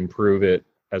upgrade and improve it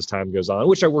as time goes on,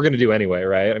 which we're going to do anyway,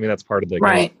 right? I mean, that's part of the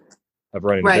goal of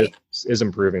running a business, is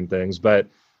improving things. But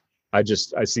I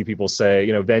see people say,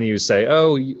 venues say,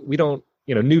 oh, we don't,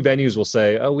 new venues will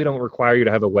say, oh, we don't require you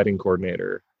to have a wedding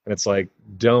coordinator. And it's like,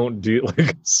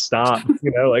 stop,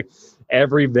 like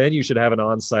every venue should have an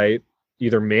on-site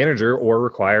either manager or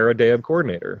require a day of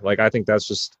coordinator. Like, I think that's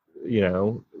just,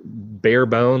 bare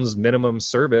bones minimum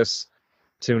service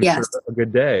to ensure a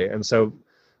good day. And so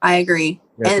I agree.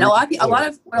 And a lot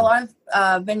of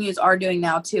venues are doing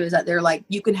now too, is that they're like,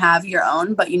 you can have your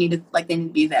own, but you need to, like, they need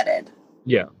to be vetted.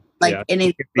 Yeah. Like, Yeah. and It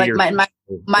it, could be like your-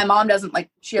 my mom doesn't like,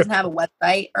 she doesn't have a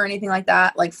website or anything like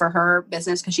that, like for her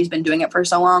business, because she's been doing it for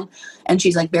so long, and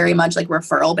she's like very much like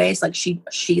referral based. Like she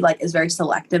like is very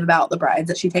selective about the brides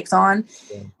that she takes on.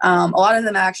 Yeah. A lot of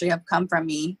them actually have come from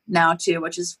me now too,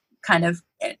 which is kind of,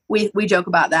 we joke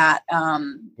about that,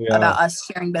 about us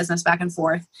sharing business back and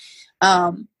forth.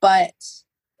 But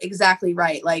exactly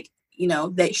right. Like, you know,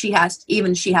 that she has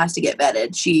to get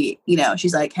vetted. She, you know,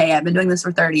 she's like, hey, I've been doing this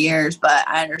for 30 years, but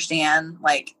I understand,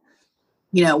 like,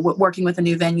 you know, working with a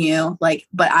new venue, like,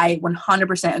 but I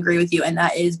 100% agree with you. And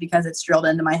that is because it's drilled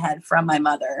into my head from my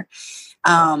mother.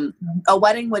 A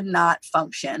wedding would not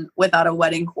function without a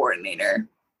wedding coordinator.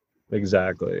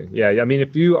 Exactly. Yeah. I mean,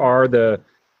 if you are the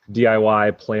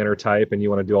DIY planner type and you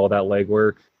want to do all that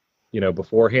legwork, you know,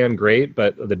 beforehand, great.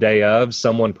 But the day of,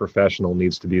 someone professional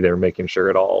needs to be there making sure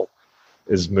it all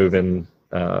is moving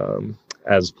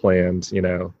as planned, you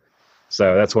know.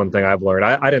 So that's one thing I've learned.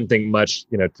 I didn't think much,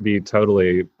 you know, to be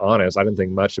totally honest, I didn't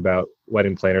think much about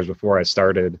wedding planners before I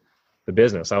started the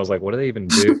business. I was like, what do they even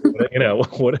do? You know,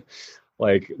 what,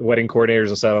 like wedding coordinators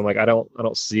and stuff. I'm like, I don't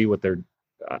see what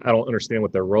I don't understand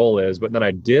what their role is. But then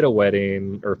I did a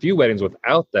wedding or a few weddings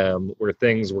without them where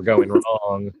things were going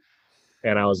wrong.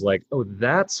 And I was like, oh,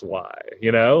 that's why,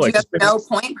 you know, like you have no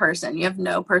point person. You have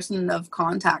no person of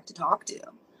contact to talk to.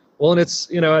 Well, and it's,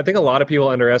 you know, I think a lot of people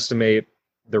underestimate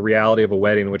the reality of a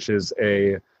wedding, which is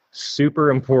a super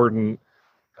important,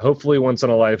 hopefully once in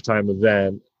a lifetime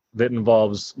event that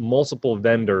involves multiple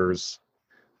vendors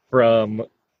from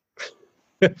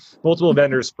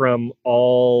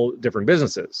all different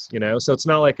businesses, you know? So it's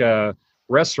not like a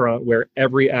restaurant where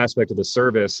every aspect of the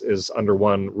service is under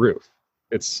one roof.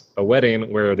 It's a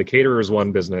wedding where the caterer is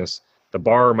one business, the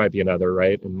bar might be another,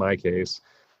 right? In my case.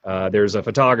 There's a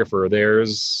photographer,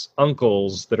 there's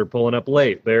uncles that are pulling up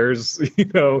late, there's,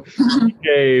 you know,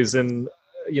 DJs and,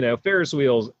 you know, Ferris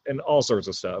wheels and all sorts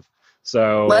of stuff.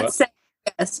 So let's say,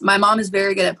 yes, my mom is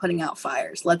very good at putting out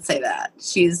fires. Let's say that.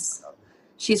 She's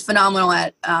phenomenal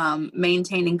at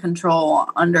maintaining control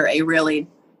under a really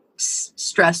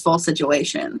stressful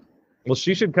situation. Well,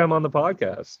 she should come on the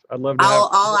podcast. I'd love to.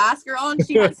 I'll ask her on.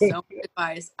 She has so much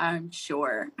advice, I'm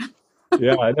sure.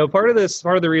 Yeah, I know. Part of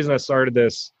the reason I started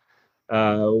this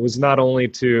was not only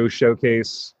to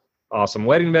showcase awesome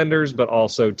wedding vendors, but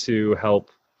also to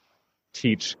help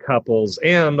teach couples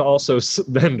and also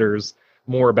vendors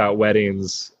more about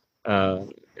weddings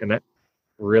and that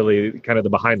really kind of the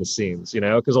behind the scenes, you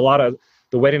know, because a lot of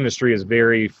the wedding industry is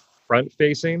very front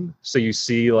facing. So you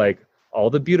see like all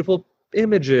the beautiful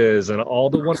images and all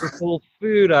the wonderful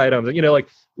food items, you know, like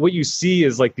what you see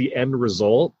is like the end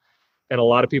result. And a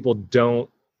lot of people don't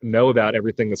know about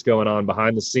everything that's going on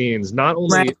behind the scenes, not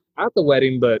only at the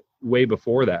wedding, but way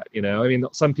before that. You know, I mean,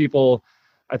 some people,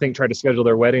 I think, try to schedule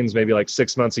their weddings maybe like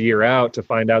 6 months, a year out to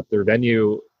find out their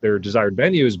desired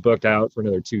venue is booked out for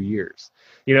another 2 years.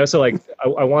 You know, so like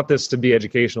I want this to be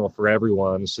educational for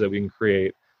everyone so that we can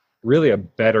create really a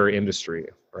better industry,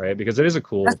 right? Because it is a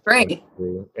cool industry.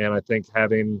 And I think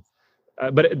having,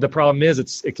 but the problem is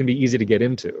it can be easy to get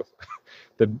into.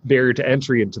 The barrier to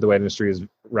entry into the wedding industry is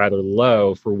rather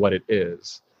low for what it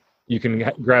is. You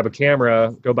can grab a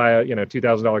camera, go buy a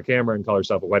 $2,000 camera, and call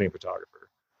yourself a wedding photographer,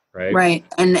 right? Right,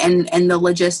 and the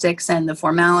logistics and the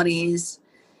formalities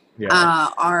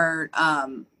are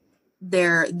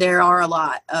there are a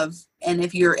lot of, and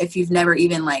if you've never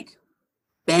even like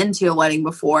been to a wedding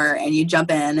before and you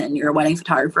jump in and you're a wedding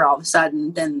photographer all of a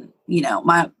sudden, then you know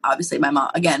my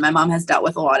mom has dealt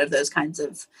with a lot of those kinds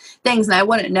of things, and I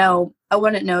wouldn't know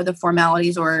the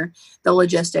formalities or the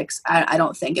logistics. I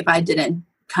don't think, if I didn't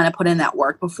kind of put in that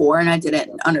work before and I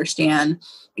didn't understand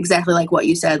exactly like what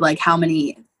you said, like how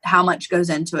much goes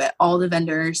into it, all the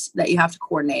vendors that you have to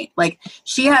coordinate. Like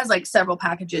she has like several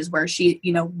packages where she,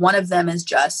 you know, one of them is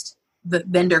just the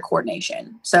vendor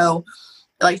coordination. So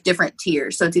like different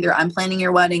tiers. So it's either I'm planning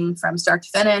your wedding from start to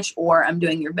finish, or I'm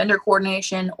doing your vendor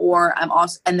coordination, or I'm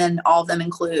also, and then all of them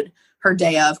include her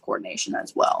day of coordination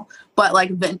as well. But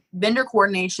like vendor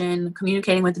coordination,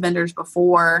 communicating with the vendors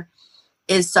before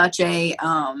is such a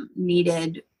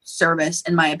needed service,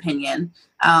 in my opinion.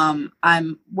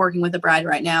 I'm working with a bride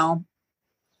right now,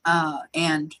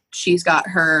 and we've got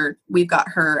her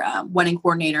wedding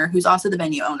coordinator, who's also the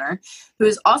venue owner, who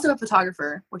is also a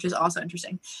photographer, which is also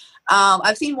interesting.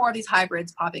 I've seen more of these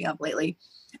hybrids popping up lately,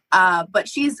 but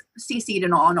she's CC'd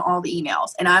on all the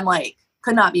emails, and I'm like,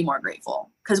 could not be more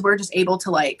grateful, because we're just able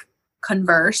to like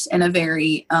converse in a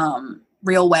very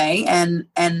real way, and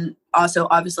also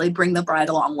obviously bring the bride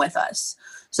along with us.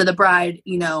 So the bride,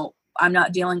 you know, I'm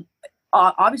not dealing,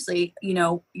 obviously, you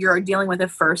know, you're dealing with a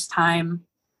first time,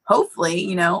 hopefully,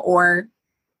 you know, or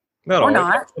Not or always,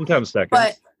 not, sometimes seconds.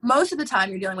 but most of the time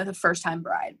you're dealing with a first-time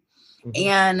bride. Mhm.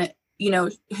 And,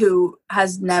 who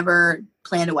has never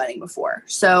planned a wedding before.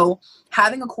 So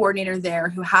having a coordinator there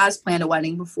who has planned a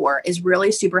wedding before is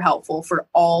really super helpful for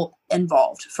all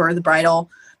involved, for the bridal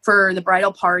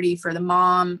party, for the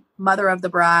mother of the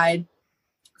bride,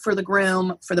 for the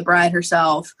groom, for the bride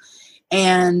herself.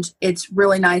 And it's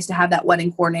really nice to have that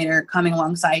wedding coordinator coming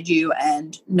alongside you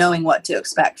and knowing what to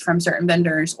expect from certain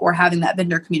vendors, or having that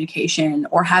vendor communication,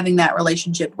 or having that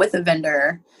relationship with a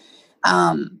vendor,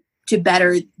 to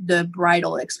better the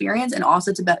bridal experience, and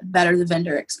also to better the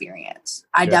vendor experience.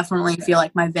 I definitely feel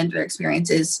like my vendor experience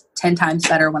is 10 times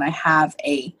better when I have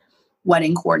a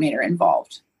wedding coordinator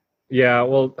involved. Yeah,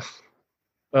 well,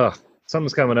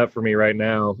 something's coming up for me right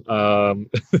now.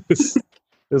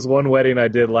 This one wedding I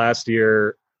did last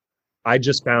year, I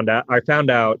found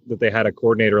out that they had a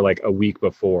coordinator like a week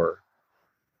before.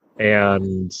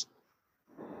 And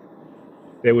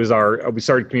we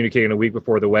started communicating a week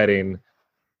before the wedding,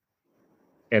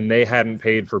 and they hadn't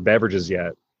paid for beverages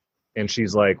yet. And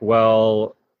she's like,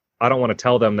 well, I don't want to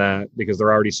tell them that because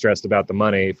they're already stressed about the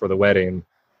money for the wedding.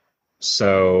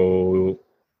 So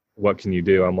what can you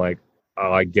do? I'm like,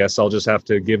 oh, I guess I'll just have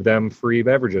to give them free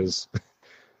beverages.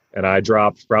 And I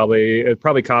dropped it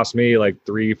probably cost me like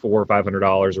 $300, $400,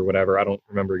 $500 or whatever. I don't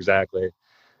remember exactly.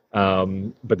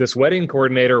 But this wedding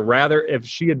coordinator, rather, if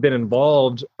she had been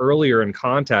involved earlier and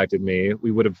contacted me,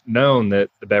 we would have known that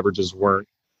the beverages weren't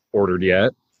ordered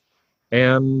yet.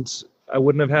 And I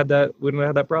wouldn't have had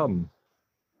that problem.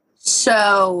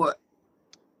 So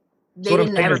they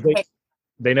didn't ever pay.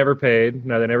 They never paid.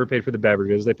 No, they never paid for the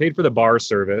beverages. They paid for the bar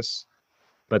service,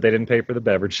 but they didn't pay for the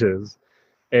beverages.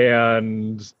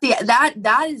 And that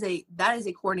is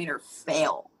a coordinator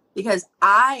fail, because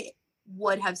I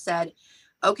would have said,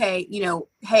 okay,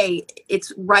 hey,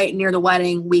 it's right near the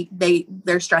wedding.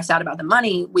 They're stressed out about the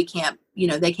money. We can't,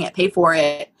 they can't pay for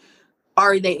it.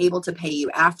 Are they able to pay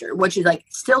you after? Which is like,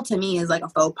 still to me is like a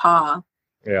faux pas.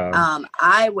 Yeah.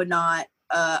 I would not,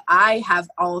 I have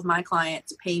all of my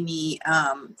clients pay me,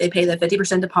 they pay the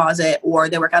 50% deposit, or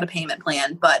they work out a payment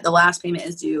plan, but the last payment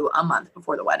is due a month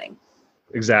before the wedding.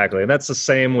 Exactly. And that's the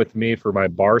same with me for my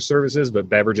bar services, but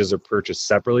beverages are purchased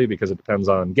separately because it depends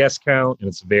on guest count and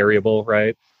it's variable,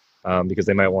 right? Because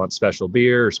they might want special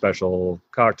beer or special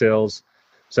cocktails.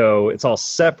 So it's all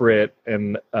separate.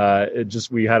 And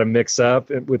we had a mix up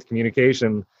with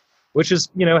communication, which is,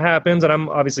 happens. And I'm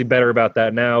obviously better about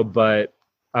that now, but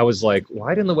I was like,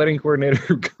 why didn't the wedding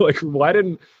coordinator,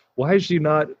 why is she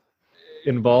not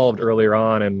involved earlier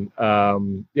on? And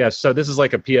so this is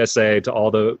like a PSA to all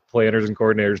the planners and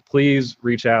coordinators. Please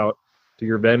reach out to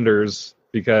your vendors,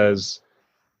 because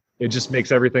it just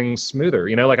makes everything smoother.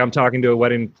 Like I'm talking to a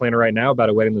wedding planner right now about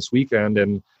a wedding this weekend,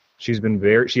 and she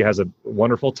has a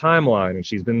wonderful timeline, and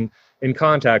she's been in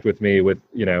contact with me with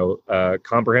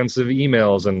comprehensive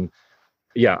emails. And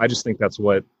I just think that's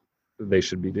what they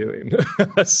should be doing.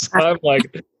 So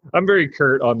I'm very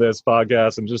curt on this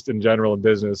podcast and just in general in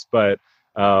business, but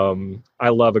I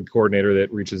love a coordinator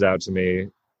that reaches out to me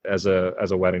as a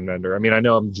wedding vendor. I mean, I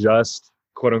know I'm just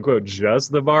quote unquote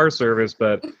just the bar service,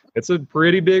 but it's a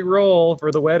pretty big role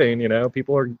for the wedding.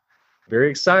 People are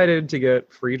very excited to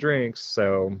get free drinks.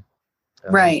 So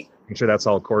right. Making sure that's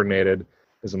all coordinated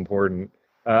is important.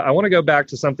 I want to go back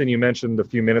to something you mentioned a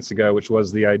few minutes ago, which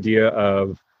was the idea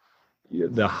of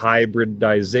the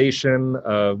hybridization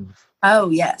of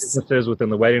businesses within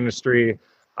the wedding industry.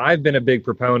 I've been a big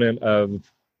proponent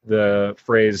of the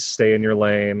phrase "stay in your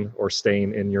lane" or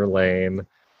 "staying in your lane."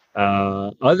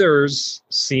 Others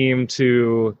seem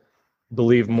to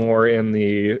believe more in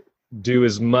the do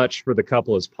as much for the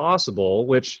couple as possible,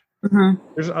 which I don't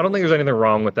think there's anything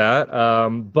wrong with that.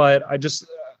 But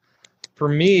for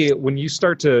me, when you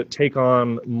start to take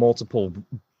on multiple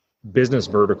business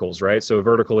verticals, right? So a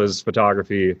vertical is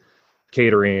photography,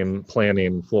 catering,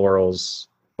 planning, florals,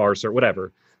 bar service,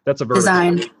 whatever. That's a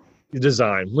vertical.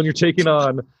 Design. When you're taking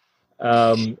on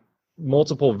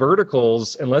multiple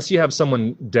verticals, unless you have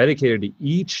someone dedicated to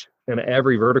each and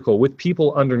every vertical with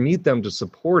people underneath them to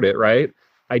support it, right?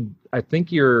 I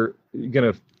think you're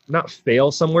going to not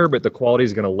fail somewhere, but the quality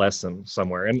is going to lessen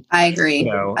somewhere. And I agree.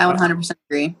 I 100%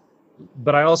 agree.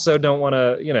 But I also don't want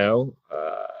to,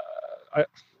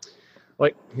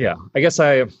 I guess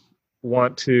I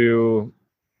want to.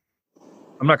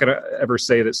 I'm not going to ever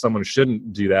say that someone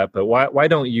shouldn't do that, but why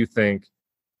don't you think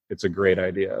it's a great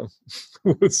idea?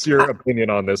 What's your opinion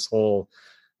on this whole?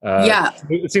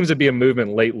 It seems to be a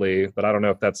movement lately, but I don't know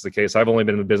if that's the case. I've only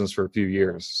been in the business for a few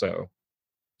years, so.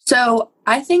 So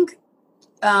I think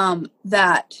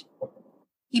that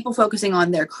people focusing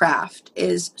on their craft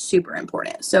is super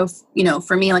important. So,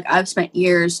 for me, like I've spent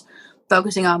years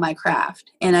focusing on my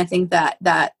craft, and I think that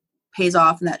pays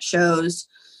off and that shows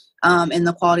in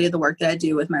the quality of the work that I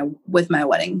do with my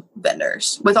wedding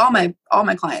vendors, with all my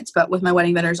clients, but with my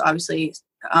wedding vendors, obviously,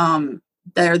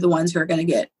 they're the ones who are going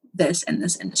to get this in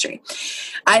this industry.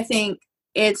 I think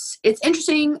it's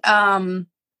interesting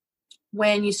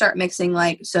when you start mixing,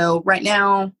 like, so right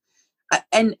now,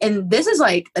 and this is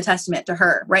like a testament to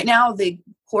her. Right now, the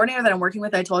coordinator that I'm working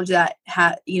with, I told you that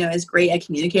is great at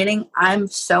communicating. I'm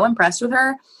so impressed with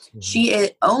her. Mm-hmm. She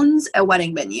owns a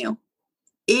wedding venue,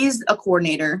 is a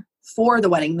coordinator for the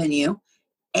wedding venue,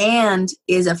 and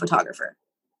is a photographer.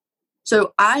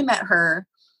 So I met her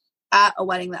at a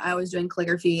wedding that I was doing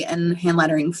calligraphy and hand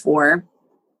lettering for,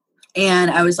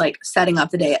 and I was like setting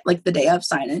up the day of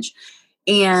signage.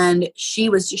 And she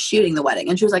was just shooting the wedding.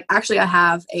 And she was like, actually, I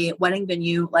have a wedding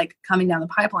venue like coming down the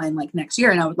pipeline like next year.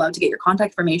 And I would love to get your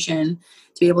contact information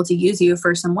to be able to use you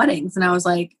for some weddings. And I was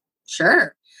like,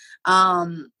 sure.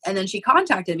 And then she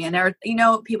contacted me. I never,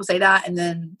 people say that and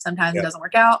then sometimes it doesn't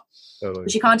work out. Totally.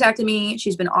 But she contacted me.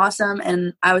 She's been awesome.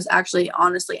 And I was actually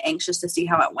honestly anxious to see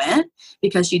how it went,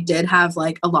 because she did have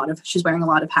like she's wearing a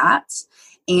lot of hats.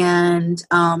 And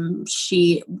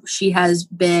she has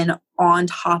been on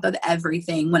top of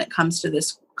everything when it comes to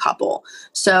this couple.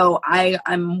 So I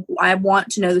want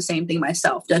to know the same thing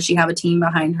myself. Does she have a team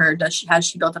behind her? Has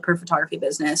she built up her photography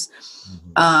business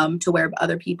to where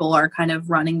other people are kind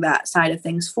of running that side of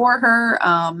things for her?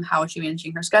 How is she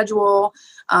managing her schedule?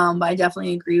 But I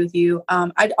definitely agree with you.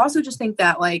 I also just think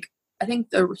that I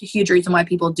think the huge reason why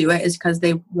people do it is because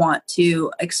they want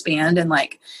to expand and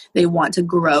they want to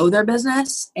grow their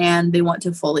business and they want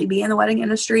to fully be in the wedding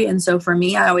industry. And so for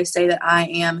me, I always say that I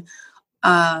am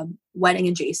wedding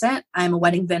adjacent. I'm a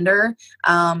wedding vendor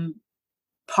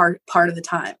part of the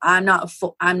time. I'm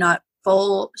not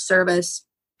full service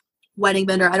wedding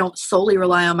vendor. I don't solely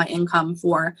rely on my income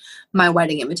for my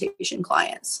wedding invitation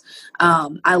clients.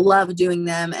 I love doing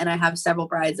them, and I have several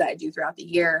brides that I do throughout the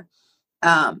year.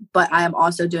 But I am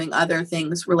also doing other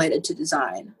things related to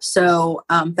design. So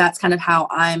that's kind of how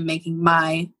I'm making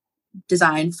my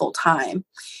design full time.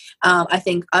 I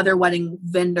think other wedding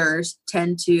vendors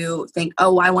tend to think,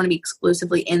 oh, I want to be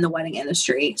exclusively in the wedding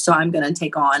industry, so I'm going to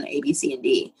take on A, B, C, and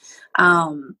D.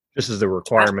 This is the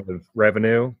requirement of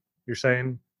revenue, you're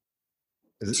saying?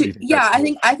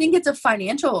 I think it's a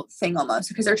financial thing almost,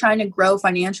 because they're trying to grow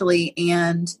financially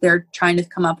and they're trying to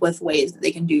come up with ways that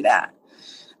they can do that.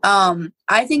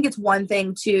 I think it's one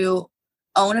thing to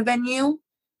own a venue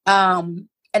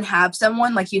and have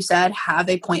someone, like you said, have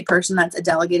a point person that's a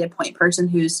delegated point person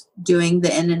who's doing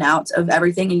the in and outs of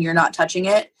everything and you're not touching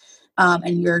it.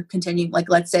 And you're continuing, like,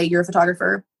 let's say you're a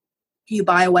photographer, you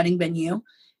buy a wedding venue,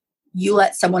 you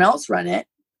let someone else run it,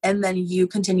 and then you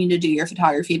continue to do your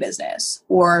photography business,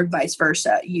 or vice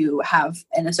versa. You have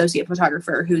an associate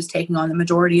photographer who's taking on the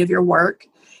majority of your work,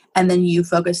 and then you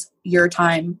focus your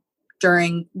time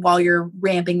while you're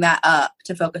ramping that up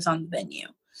to focus on the venue.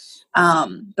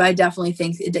 But I definitely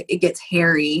think it gets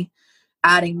hairy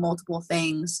adding multiple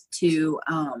things to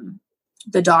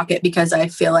the docket, because I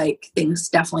feel like things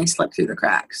definitely slip through the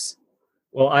cracks.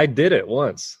 Well, I did it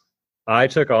once. I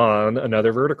took on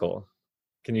another vertical.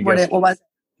 Can you guess? What was it?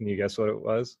 Can you guess what it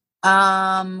was?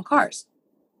 Cars.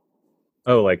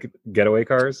 Oh, like getaway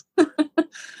cars?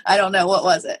 I don't know. What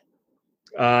was it?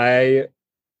 I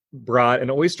brought an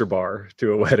oyster bar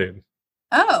to a wedding.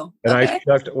 Oh, and I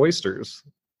shucked oysters.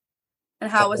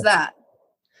 And how was that?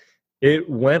 It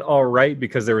went all right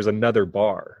because there was another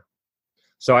bar.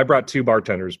 So I brought two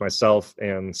bartenders, myself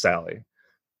and Sally.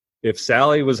 If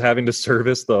Sally was having to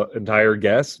service the entire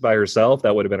guest by herself,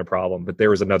 that would have been a problem. But there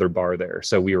was another bar there,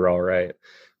 so we were all right.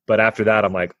 But after that,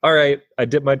 I'm like, all right, I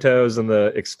dipped my toes in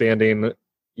the expanding,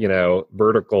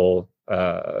 vertical,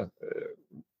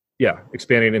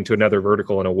 expanding into another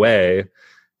vertical in a way.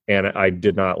 And I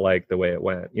did not like the way it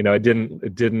went. It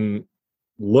didn't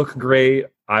look great.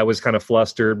 I was kind of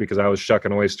flustered because I was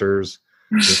shucking oysters,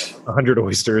 100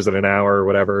 oysters in an hour or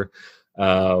whatever.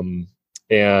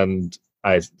 And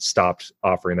I stopped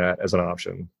offering that as an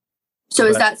option. So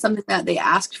is that something that they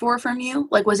asked for from you?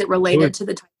 Like, was it related to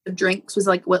the type of drinks? Was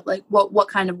what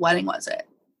kind of wedding was it?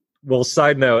 Well,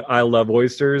 side note, I love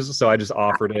oysters. So I just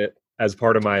offered it as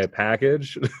part of my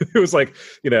package. It was like,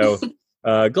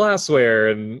 glassware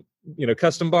and,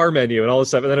 custom bar menu and all this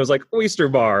stuff. And then it was like oyster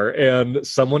bar, and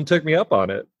someone took me up on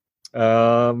it.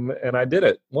 And I did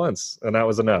it once, and that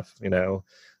was enough,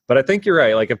 But I think you're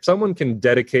right. Like, if someone can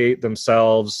dedicate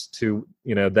themselves to,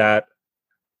 that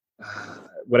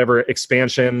whatever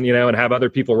expansion, and have other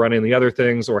people running the other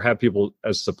things, or have people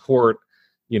as support,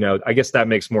 I guess that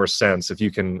makes more sense if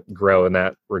you can grow in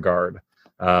that regard.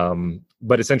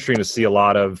 But it's interesting to see a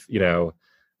lot of,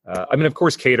 of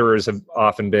course, caterers have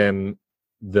often been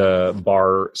the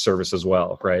bar service as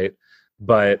well, right?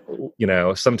 But,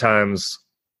 sometimes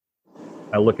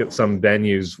I look at some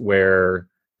venues where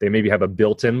they maybe have a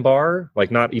built-in bar,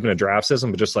 like not even a draft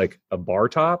system, but just like a bar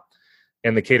top.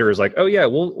 And the caterer is like, oh yeah,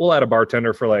 we'll add a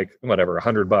bartender for like whatever,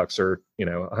 $100 or,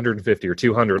 150 or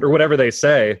 200 or whatever they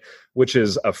say, which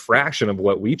is a fraction of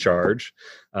what we charge,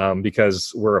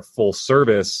 because we're a full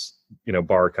service,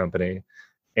 bar company.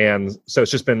 And so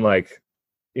it's just been like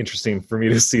interesting for me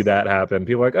to see that happen.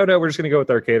 People are like, oh no, we're just going to go with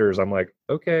our caterers. I'm like,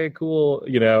 okay, cool.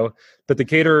 But the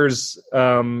caterers,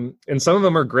 and some of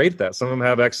them are great at that. Some of them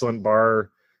have excellent bar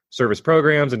service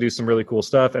programs and do some really cool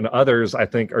stuff. And others, I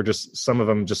think, are just, some of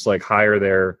them just like hire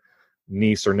their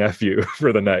niece or nephew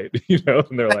for the night,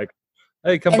 and they're like,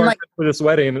 hey, come bartend for this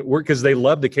wedding, because they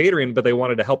love the catering, but they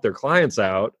wanted to help their clients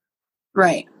out.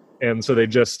 Right. And so they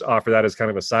just offer that as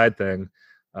kind of a side thing.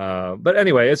 But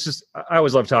anyway, it's just, I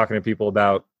always love talking to people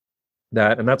about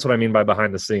that. And that's what I mean by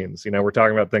behind the scenes. We're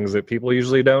talking about things that people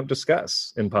usually don't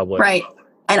discuss in public. Right.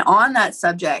 And on that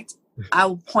subject, I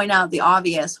will point out the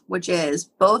obvious, which is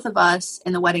both of us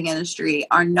in the wedding industry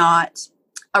are not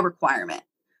a requirement.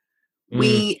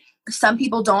 Some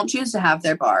people don't choose to have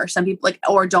their bar. Some people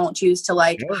or don't choose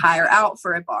to hire out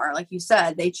for a bar. Like you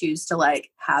said, they choose to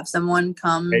have someone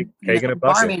come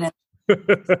barmaid.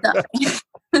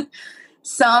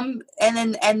 Some,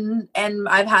 and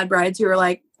I've had brides who are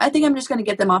like, I think I'm just going to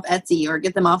get them off Etsy or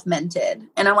get them off Mented.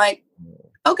 And I'm like,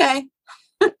 okay.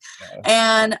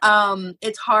 And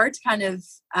it's hard to kind of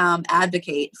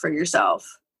advocate for yourself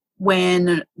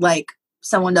when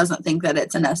someone doesn't think that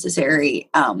it's a necessary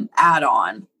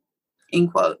add-on, in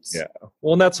quotes. Yeah.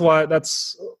 Well, and that's what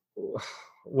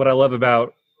I love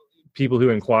about people who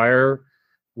inquire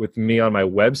with me on my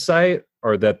website,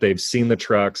 are that they've seen the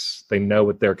trucks, they know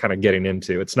what they're kind of getting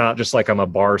into. It's not just like I'm a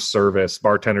bar service,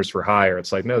 bartenders for hire.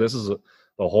 It's like, no, this is the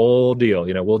whole deal.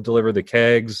 We'll deliver the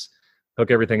kegs, hook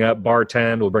everything up,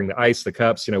 bartend, we'll bring the ice, the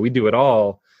cups, we do it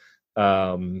all.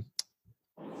 But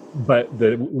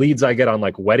the leads I get on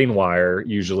Wedding Wire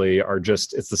usually are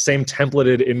just, it's the same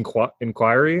templated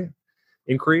inquiry.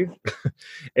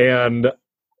 And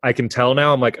I can tell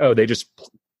now, I'm like, oh, they just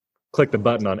click the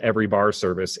button on every bar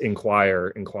service,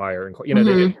 inquire. They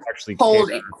didn't actually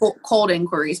cold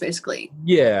inquiries, basically.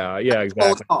 Yeah, exactly.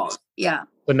 Cold calls. Yeah.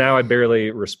 But now I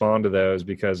barely respond to those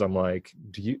because I'm like,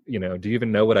 do you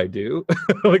even know what I do?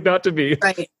 Not to be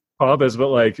pompous,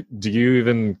 but do you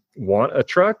even want a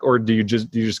truck, or do you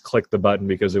just click the button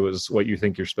because it was what you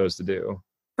think you're supposed to do?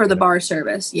 For the bar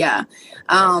service, yeah.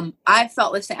 I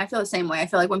feel the same way. I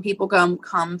feel like when people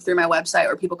come through my website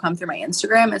or people come through my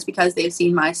Instagram, it's because they've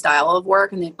seen my style of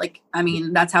work, and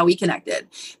that's how we connected.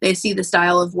 They see the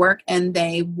style of work and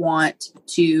they want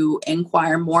to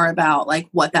inquire more about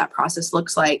what that process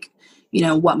looks like,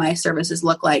 what my services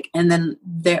look like. And then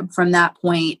from that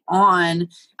point on,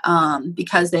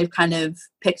 because they've kind of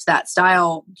picked that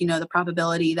style, the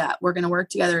probability that we're going to work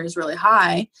together is really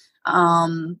high.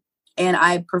 And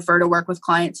I prefer to work with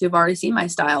clients who have already seen my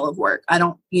style of work. I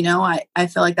don't, I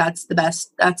feel like that's the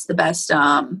best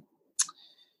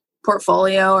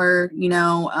portfolio or,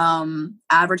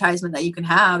 advertisement that you can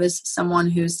have is someone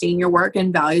who's seen your work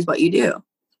and values what you do.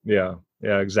 Yeah,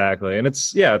 exactly. And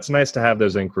it's nice to have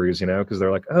those inquiries, because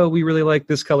they're like, oh, we really like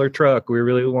this color truck. We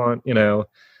really want,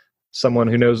 someone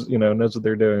who knows what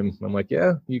they're doing. I'm like,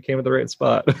 yeah, you came at the right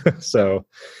spot. So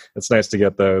it's nice to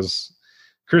get those.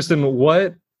 Kristen,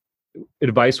 what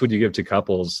advice would you give to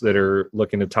couples that are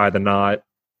looking to tie the knot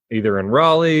either in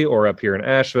Raleigh or up here in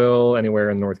Asheville, anywhere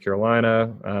in North Carolina?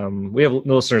 We have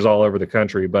listeners all over the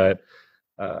country, but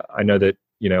I know that,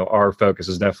 our focus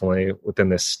is definitely within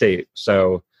this state.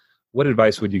 So what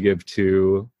advice would you give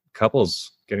to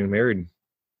couples getting married?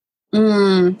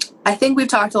 I think we've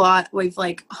talked a lot. We've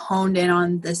honed in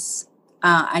on this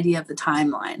idea of the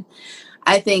timeline.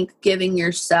 I think giving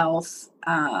yourself,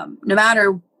 no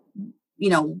matter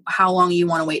how long you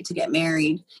want to wait to get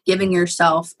married, giving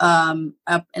yourself an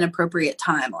appropriate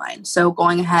timeline. So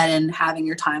going ahead and having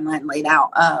your timeline laid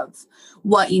out of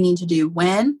what you need to do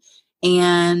when,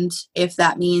 and if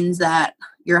that means that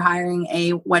you're hiring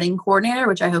a wedding coordinator,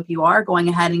 which I hope you are, going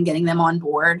ahead and getting them on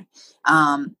board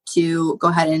to go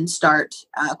ahead and start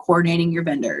coordinating your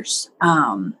vendors.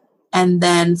 And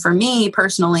then for me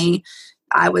personally,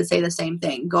 I would say the same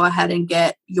thing. Go ahead and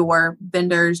get your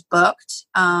vendors booked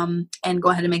and go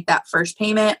ahead and make that first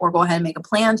payment, or go ahead and make a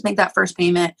plan to make that first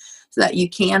payment so that you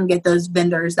can get those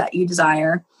vendors that you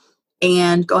desire.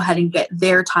 and go ahead and get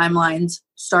their timelines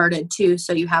started too.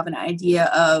 So you have an idea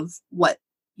of what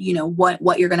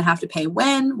you're going to have to pay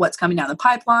when, what's coming down the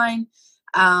pipeline.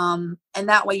 And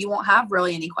that way you won't have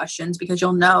really any questions because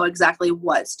you'll know exactly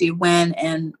what's due when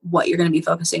and what you're going to be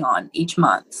focusing on each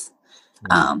month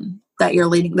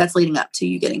that's leading up to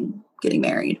you getting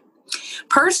married.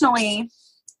 Personally,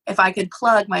 if I could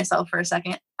plug myself for a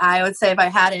second, I would say if I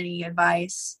had any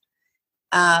advice,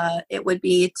 it would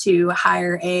be to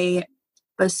hire a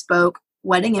bespoke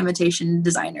wedding invitation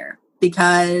designer,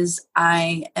 because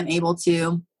I am able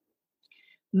to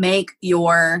make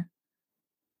your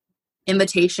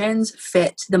invitations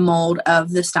fit the mold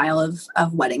of the style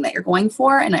of wedding that you're going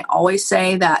for. And I always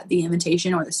say that the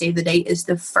invitation or the save the date is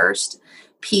the first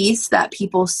piece that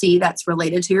people see that's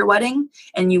related to your wedding,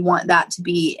 and you want that to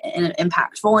be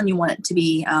impactful, and you want it to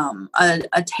be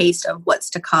a taste of what's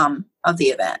to come of the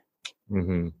event.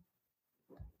 Mm-hmm.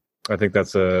 I think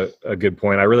that's a good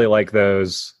point. I really like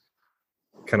those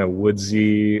kind of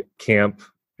woodsy camp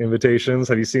invitations.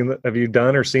 Have you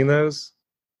done or seen those?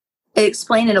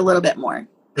 Explain it a little bit more.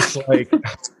 It's like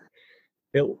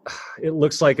it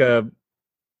looks like a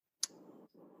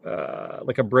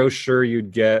brochure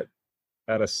you'd get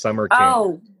at a summer camp.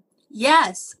 Oh,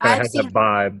 yes, I've seen that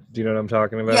vibe. Do you know what I'm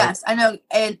talking about? Yes, I know,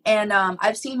 and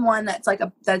I've seen one that's like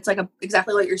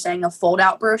exactly what you're saying, a fold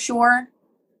out brochure,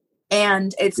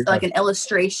 and it's like an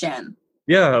illustration.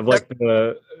 Yeah, of like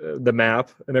the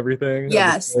map and everything.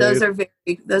 Yes, those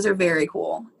are very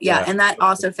cool. Yeah, and that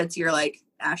also fits your like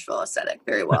Asheville aesthetic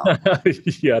very well.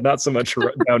 Yeah, not so much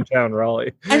downtown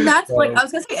Raleigh. And that's like I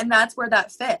was gonna say, and that's where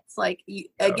that fits. Like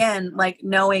again, like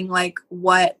knowing like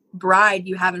what bride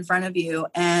you have in front of you,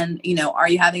 and are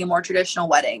you having a more traditional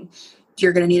wedding?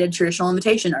 You're gonna need a traditional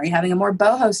invitation. Are you having a more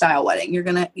boho style wedding?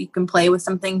 You can play with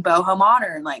something boho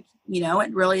modern. Like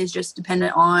it really is just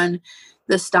dependent on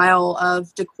the style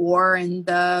of decor and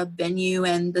the venue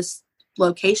and the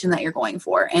location that you're going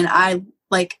for. And I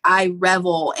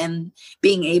revel in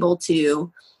being able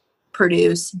to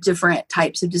produce different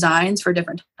types of designs for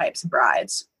different types of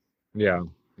brides. Yeah.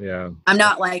 Yeah. I'm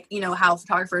not like, how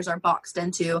photographers are boxed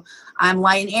into, I'm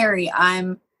light and airy,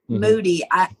 I'm moody.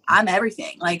 I'm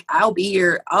everything. Like I'll be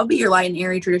your light and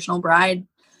airy traditional bride,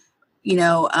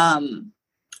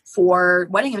 for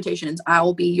wedding invitations. I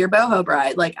will be your boho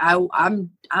bride. Like I'm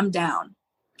down.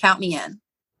 Count me in.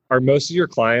 Are most of your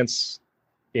clients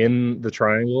in the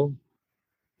Triangle?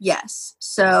 Yes.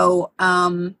 So,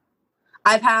 I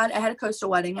had a coastal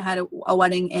wedding. I had a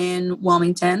wedding in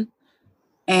Wilmington,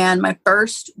 and my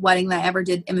first wedding that I ever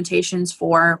did invitations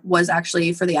for was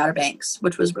actually for the Outer Banks,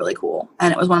 which was really cool.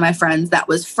 And it was one of my friends that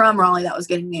was from Raleigh that was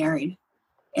getting married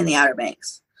in the Outer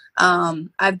Banks.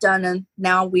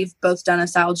 Now we've both done a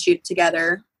styled shoot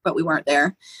together, but we weren't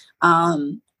there,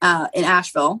 in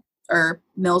Asheville or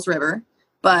Mills River,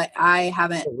 but I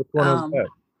haven't,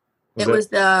 it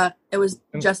was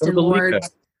Justin Ward.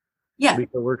 Yeah.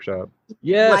 Leica Workshop.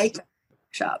 Yes. Leica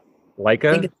Workshop.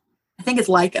 Leica? I think it's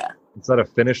Leica. Is that a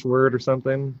Finnish word or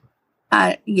something?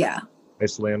 Yeah.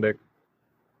 Icelandic.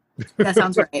 That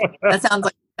sounds right.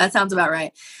 That sounds about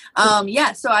right.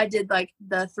 Yeah. So I did like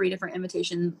the 3 different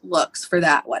invitation looks for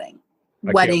that wedding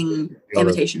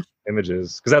invitation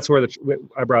images. Cause that's where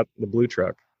I brought the blue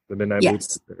truck, the midnight blue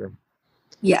truck there.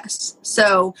 Yes.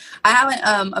 So I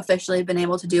haven't officially been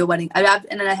able to do a wedding. I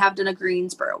have done a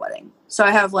Greensboro wedding. So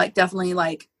I have definitely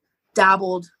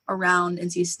dabbled around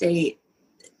NC State,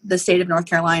 the state of North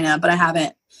Carolina, but I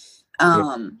haven't,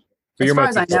 as far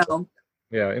as I know.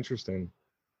 Yeah. Interesting.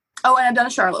 Oh, and I've done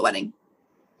a Charlotte wedding.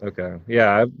 Okay.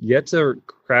 Yeah. I've yet to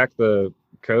crack the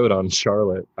code on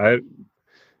Charlotte. I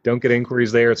don't get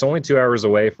inquiries there. It's only 2 hours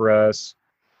away for us,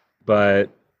 but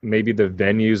maybe the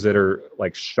venues that are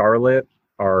like Charlotte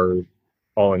are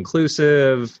all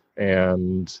inclusive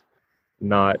and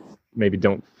the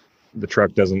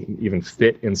truck doesn't even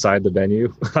fit inside the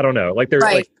venue. I don't know. Like there's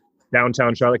like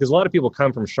downtown Charlotte, because a lot of people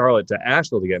come from Charlotte to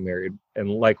Asheville to get married, and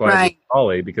likewise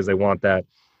Raleigh, because they want that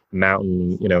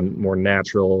mountain, more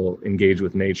natural, engage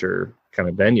with nature kind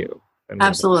of venue.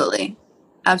 Absolutely.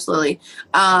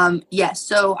 Yes.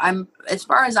 So as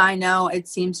far as I know, it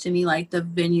seems to me like the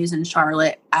venues in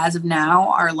Charlotte as of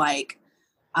now are like,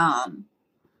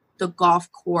 the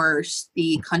golf course,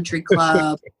 the country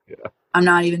club. Yeah. I'm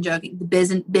not even joking.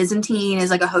 The Byzantine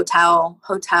is like a hotel.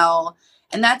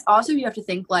 And that's also, you have to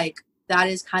think that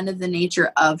is kind of the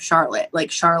nature of Charlotte.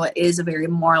 Like Charlotte is a very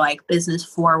more like business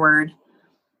forward.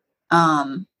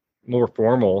 More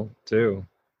formal too.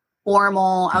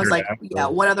 formal. I was like, yeah,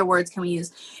 International. what other words can we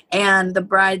use? And the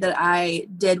bride that I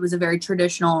did was a very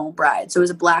traditional bride. So it was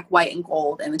a black, white, and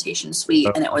gold invitation suite,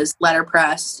 and it was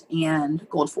letterpress and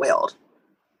gold foiled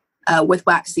with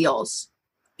wax seals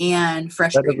and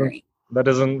fresh greenery. That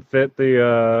doesn't fit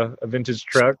the a vintage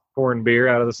truck pouring beer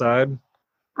out of the side.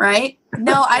 Right?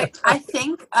 No, I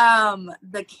think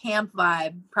the camp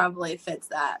vibe probably fits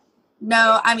that.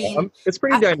 No, I mean, it's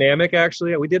pretty dynamic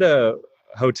actually. We did a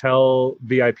hotel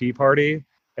VIP party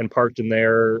and parked in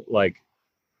their like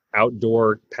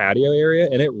outdoor patio area,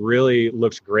 and it really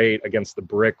looks great against the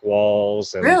brick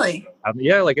walls. And really,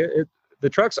 yeah, like the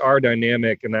trucks are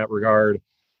dynamic in that regard.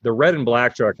 The red and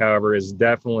black truck, however, is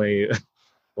definitely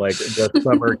like the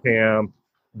summer camp,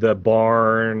 the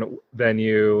barn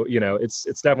venue. You know, it's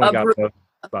definitely got the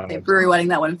vibes. Brewery wedding,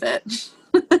 that wouldn't fit.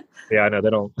 Yeah, I know they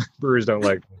don't. Brewers don't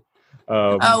like.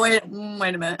 Oh wait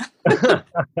a minute.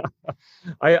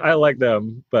 I like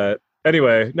them, but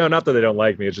anyway, no, not that they don't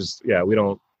like me. It's just we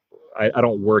don't. I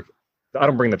don't work. I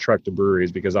don't bring the truck to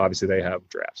breweries because obviously they have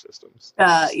draft systems.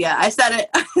 Yeah, I said it.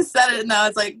 And I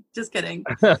was like, just kidding.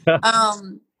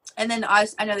 And then I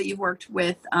know that you've worked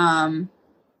with the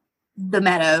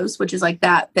Meadows, which is like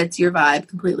that. That's your vibe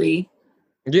completely.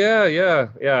 Yeah.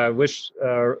 I wish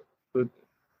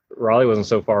Raleigh wasn't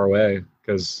so far away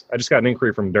because I just got an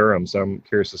inquiry from Durham, so I'm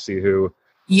curious to see who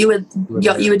you would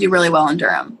do really well in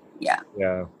Durham.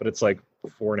 Yeah, but it's like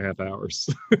 4.5 hours.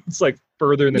 It's like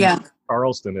further than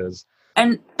Charleston is.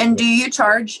 And do you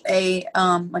charge a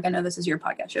like, I know this is your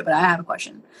podcast show, but I have a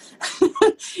question.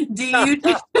 Do you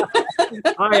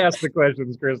I asked the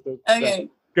questions, Kristen. Okay.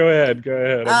 Go ahead.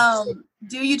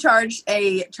 Do you charge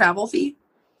a travel fee?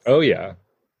 Oh yeah.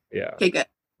 Okay, good.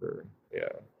 Sure. Yeah.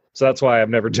 So that's why I've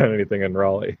never done anything in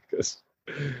Raleigh, because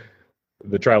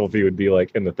the travel fee would be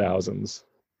like in the thousands.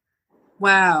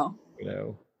 Wow. You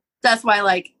know. That's why,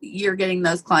 like, you're getting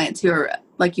those clients who are,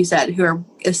 like you said, who are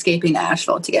escaping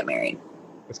Asheville to get married.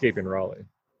 Escaping Raleigh.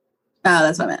 Oh,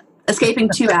 that's what I meant. Escaping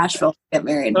to Asheville to get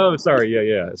married. Oh, sorry.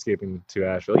 Yeah. Escaping to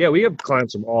Asheville. Yeah, we have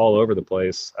clients from all over the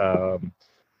place. A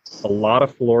lot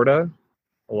of Florida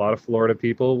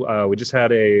people. We just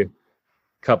had a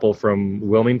couple from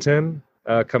Wilmington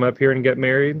come up here and get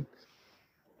married.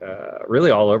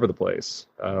 Really all over the place.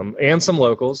 And some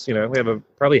locals, you know, we have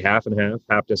probably half and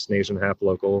half destination, half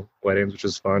local weddings, which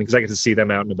is fun because I get to see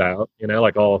them out and about, you know,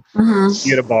 like I'll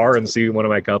be at a bar and see one of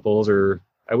my couples, or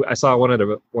I saw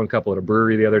one couple at a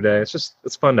brewery the other day.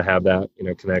 It's fun to have that, you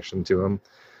know, connection to them.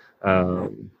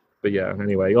 But yeah,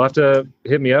 anyway, you'll have to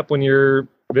hit me up when you're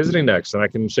visiting next and I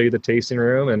can show you the tasting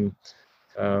room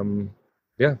and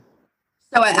yeah.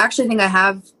 So I actually think I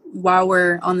have, while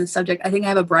we're on the subject, I think I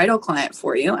have a bridal client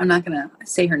for you. I'm not going to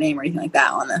say her name or anything like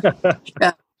that on the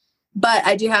show. But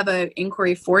I do have an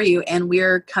inquiry for you, and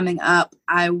we're coming up,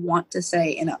 I want to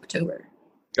say, in October.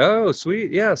 Oh,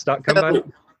 sweet. Yeah, come by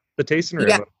the tasting room.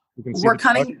 Yeah.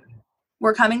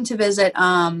 We're coming to visit.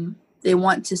 They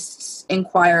want to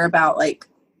inquire about, like,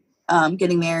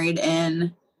 getting married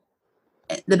in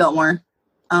the Biltmore.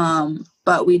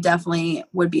 But we definitely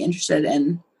would be interested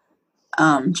in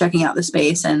checking out the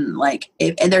space, and like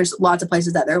and there's lots of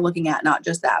places that they're looking at, not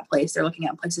just that place. They're looking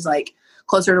at places like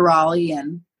closer to Raleigh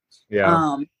and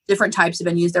different types of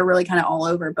venues. They're really kind of all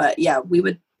over, but yeah, we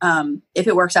would if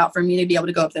it works out for me to be able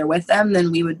to go up there with them,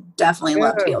 then we would definitely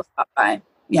love to be able to stop by.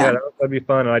 Yeah, that'd be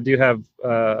fun. And I do have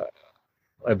a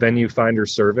venue finder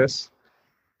service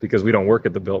because we don't work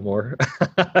at the Biltmore.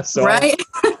 So right.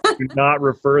 do not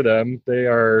refer them. They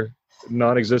are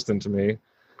non-existent to me.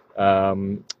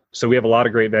 So we have a lot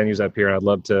of great venues up here, and I'd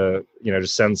love to, you know,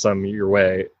 just send some your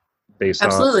way based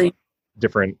on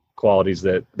different qualities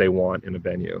that they want in a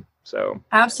venue. So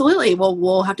absolutely. Well,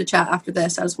 we'll have to chat after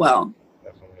this as well.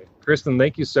 Definitely. Kristen,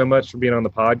 thank you so much for being on the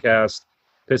podcast,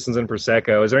 Pistons and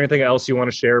Prosecco. Is there anything else you want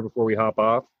to share before we hop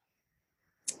off?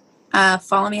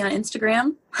 Follow me on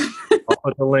Instagram. I'll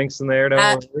put the links in there.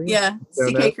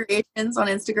 CK Creations on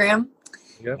Instagram.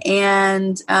 Yep.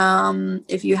 And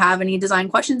if you have any design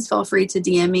questions, feel free to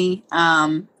DM me,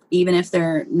 even if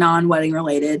they're non-wedding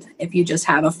related. If you just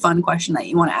have a fun question that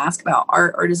you want to ask about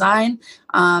art or design,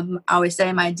 I always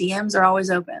say my DMs are always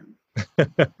open.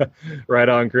 Right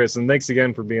on, Chris. And thanks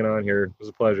again for being on here. It was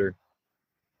a pleasure.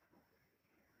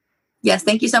 Yes,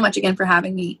 thank you so much again for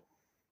having me.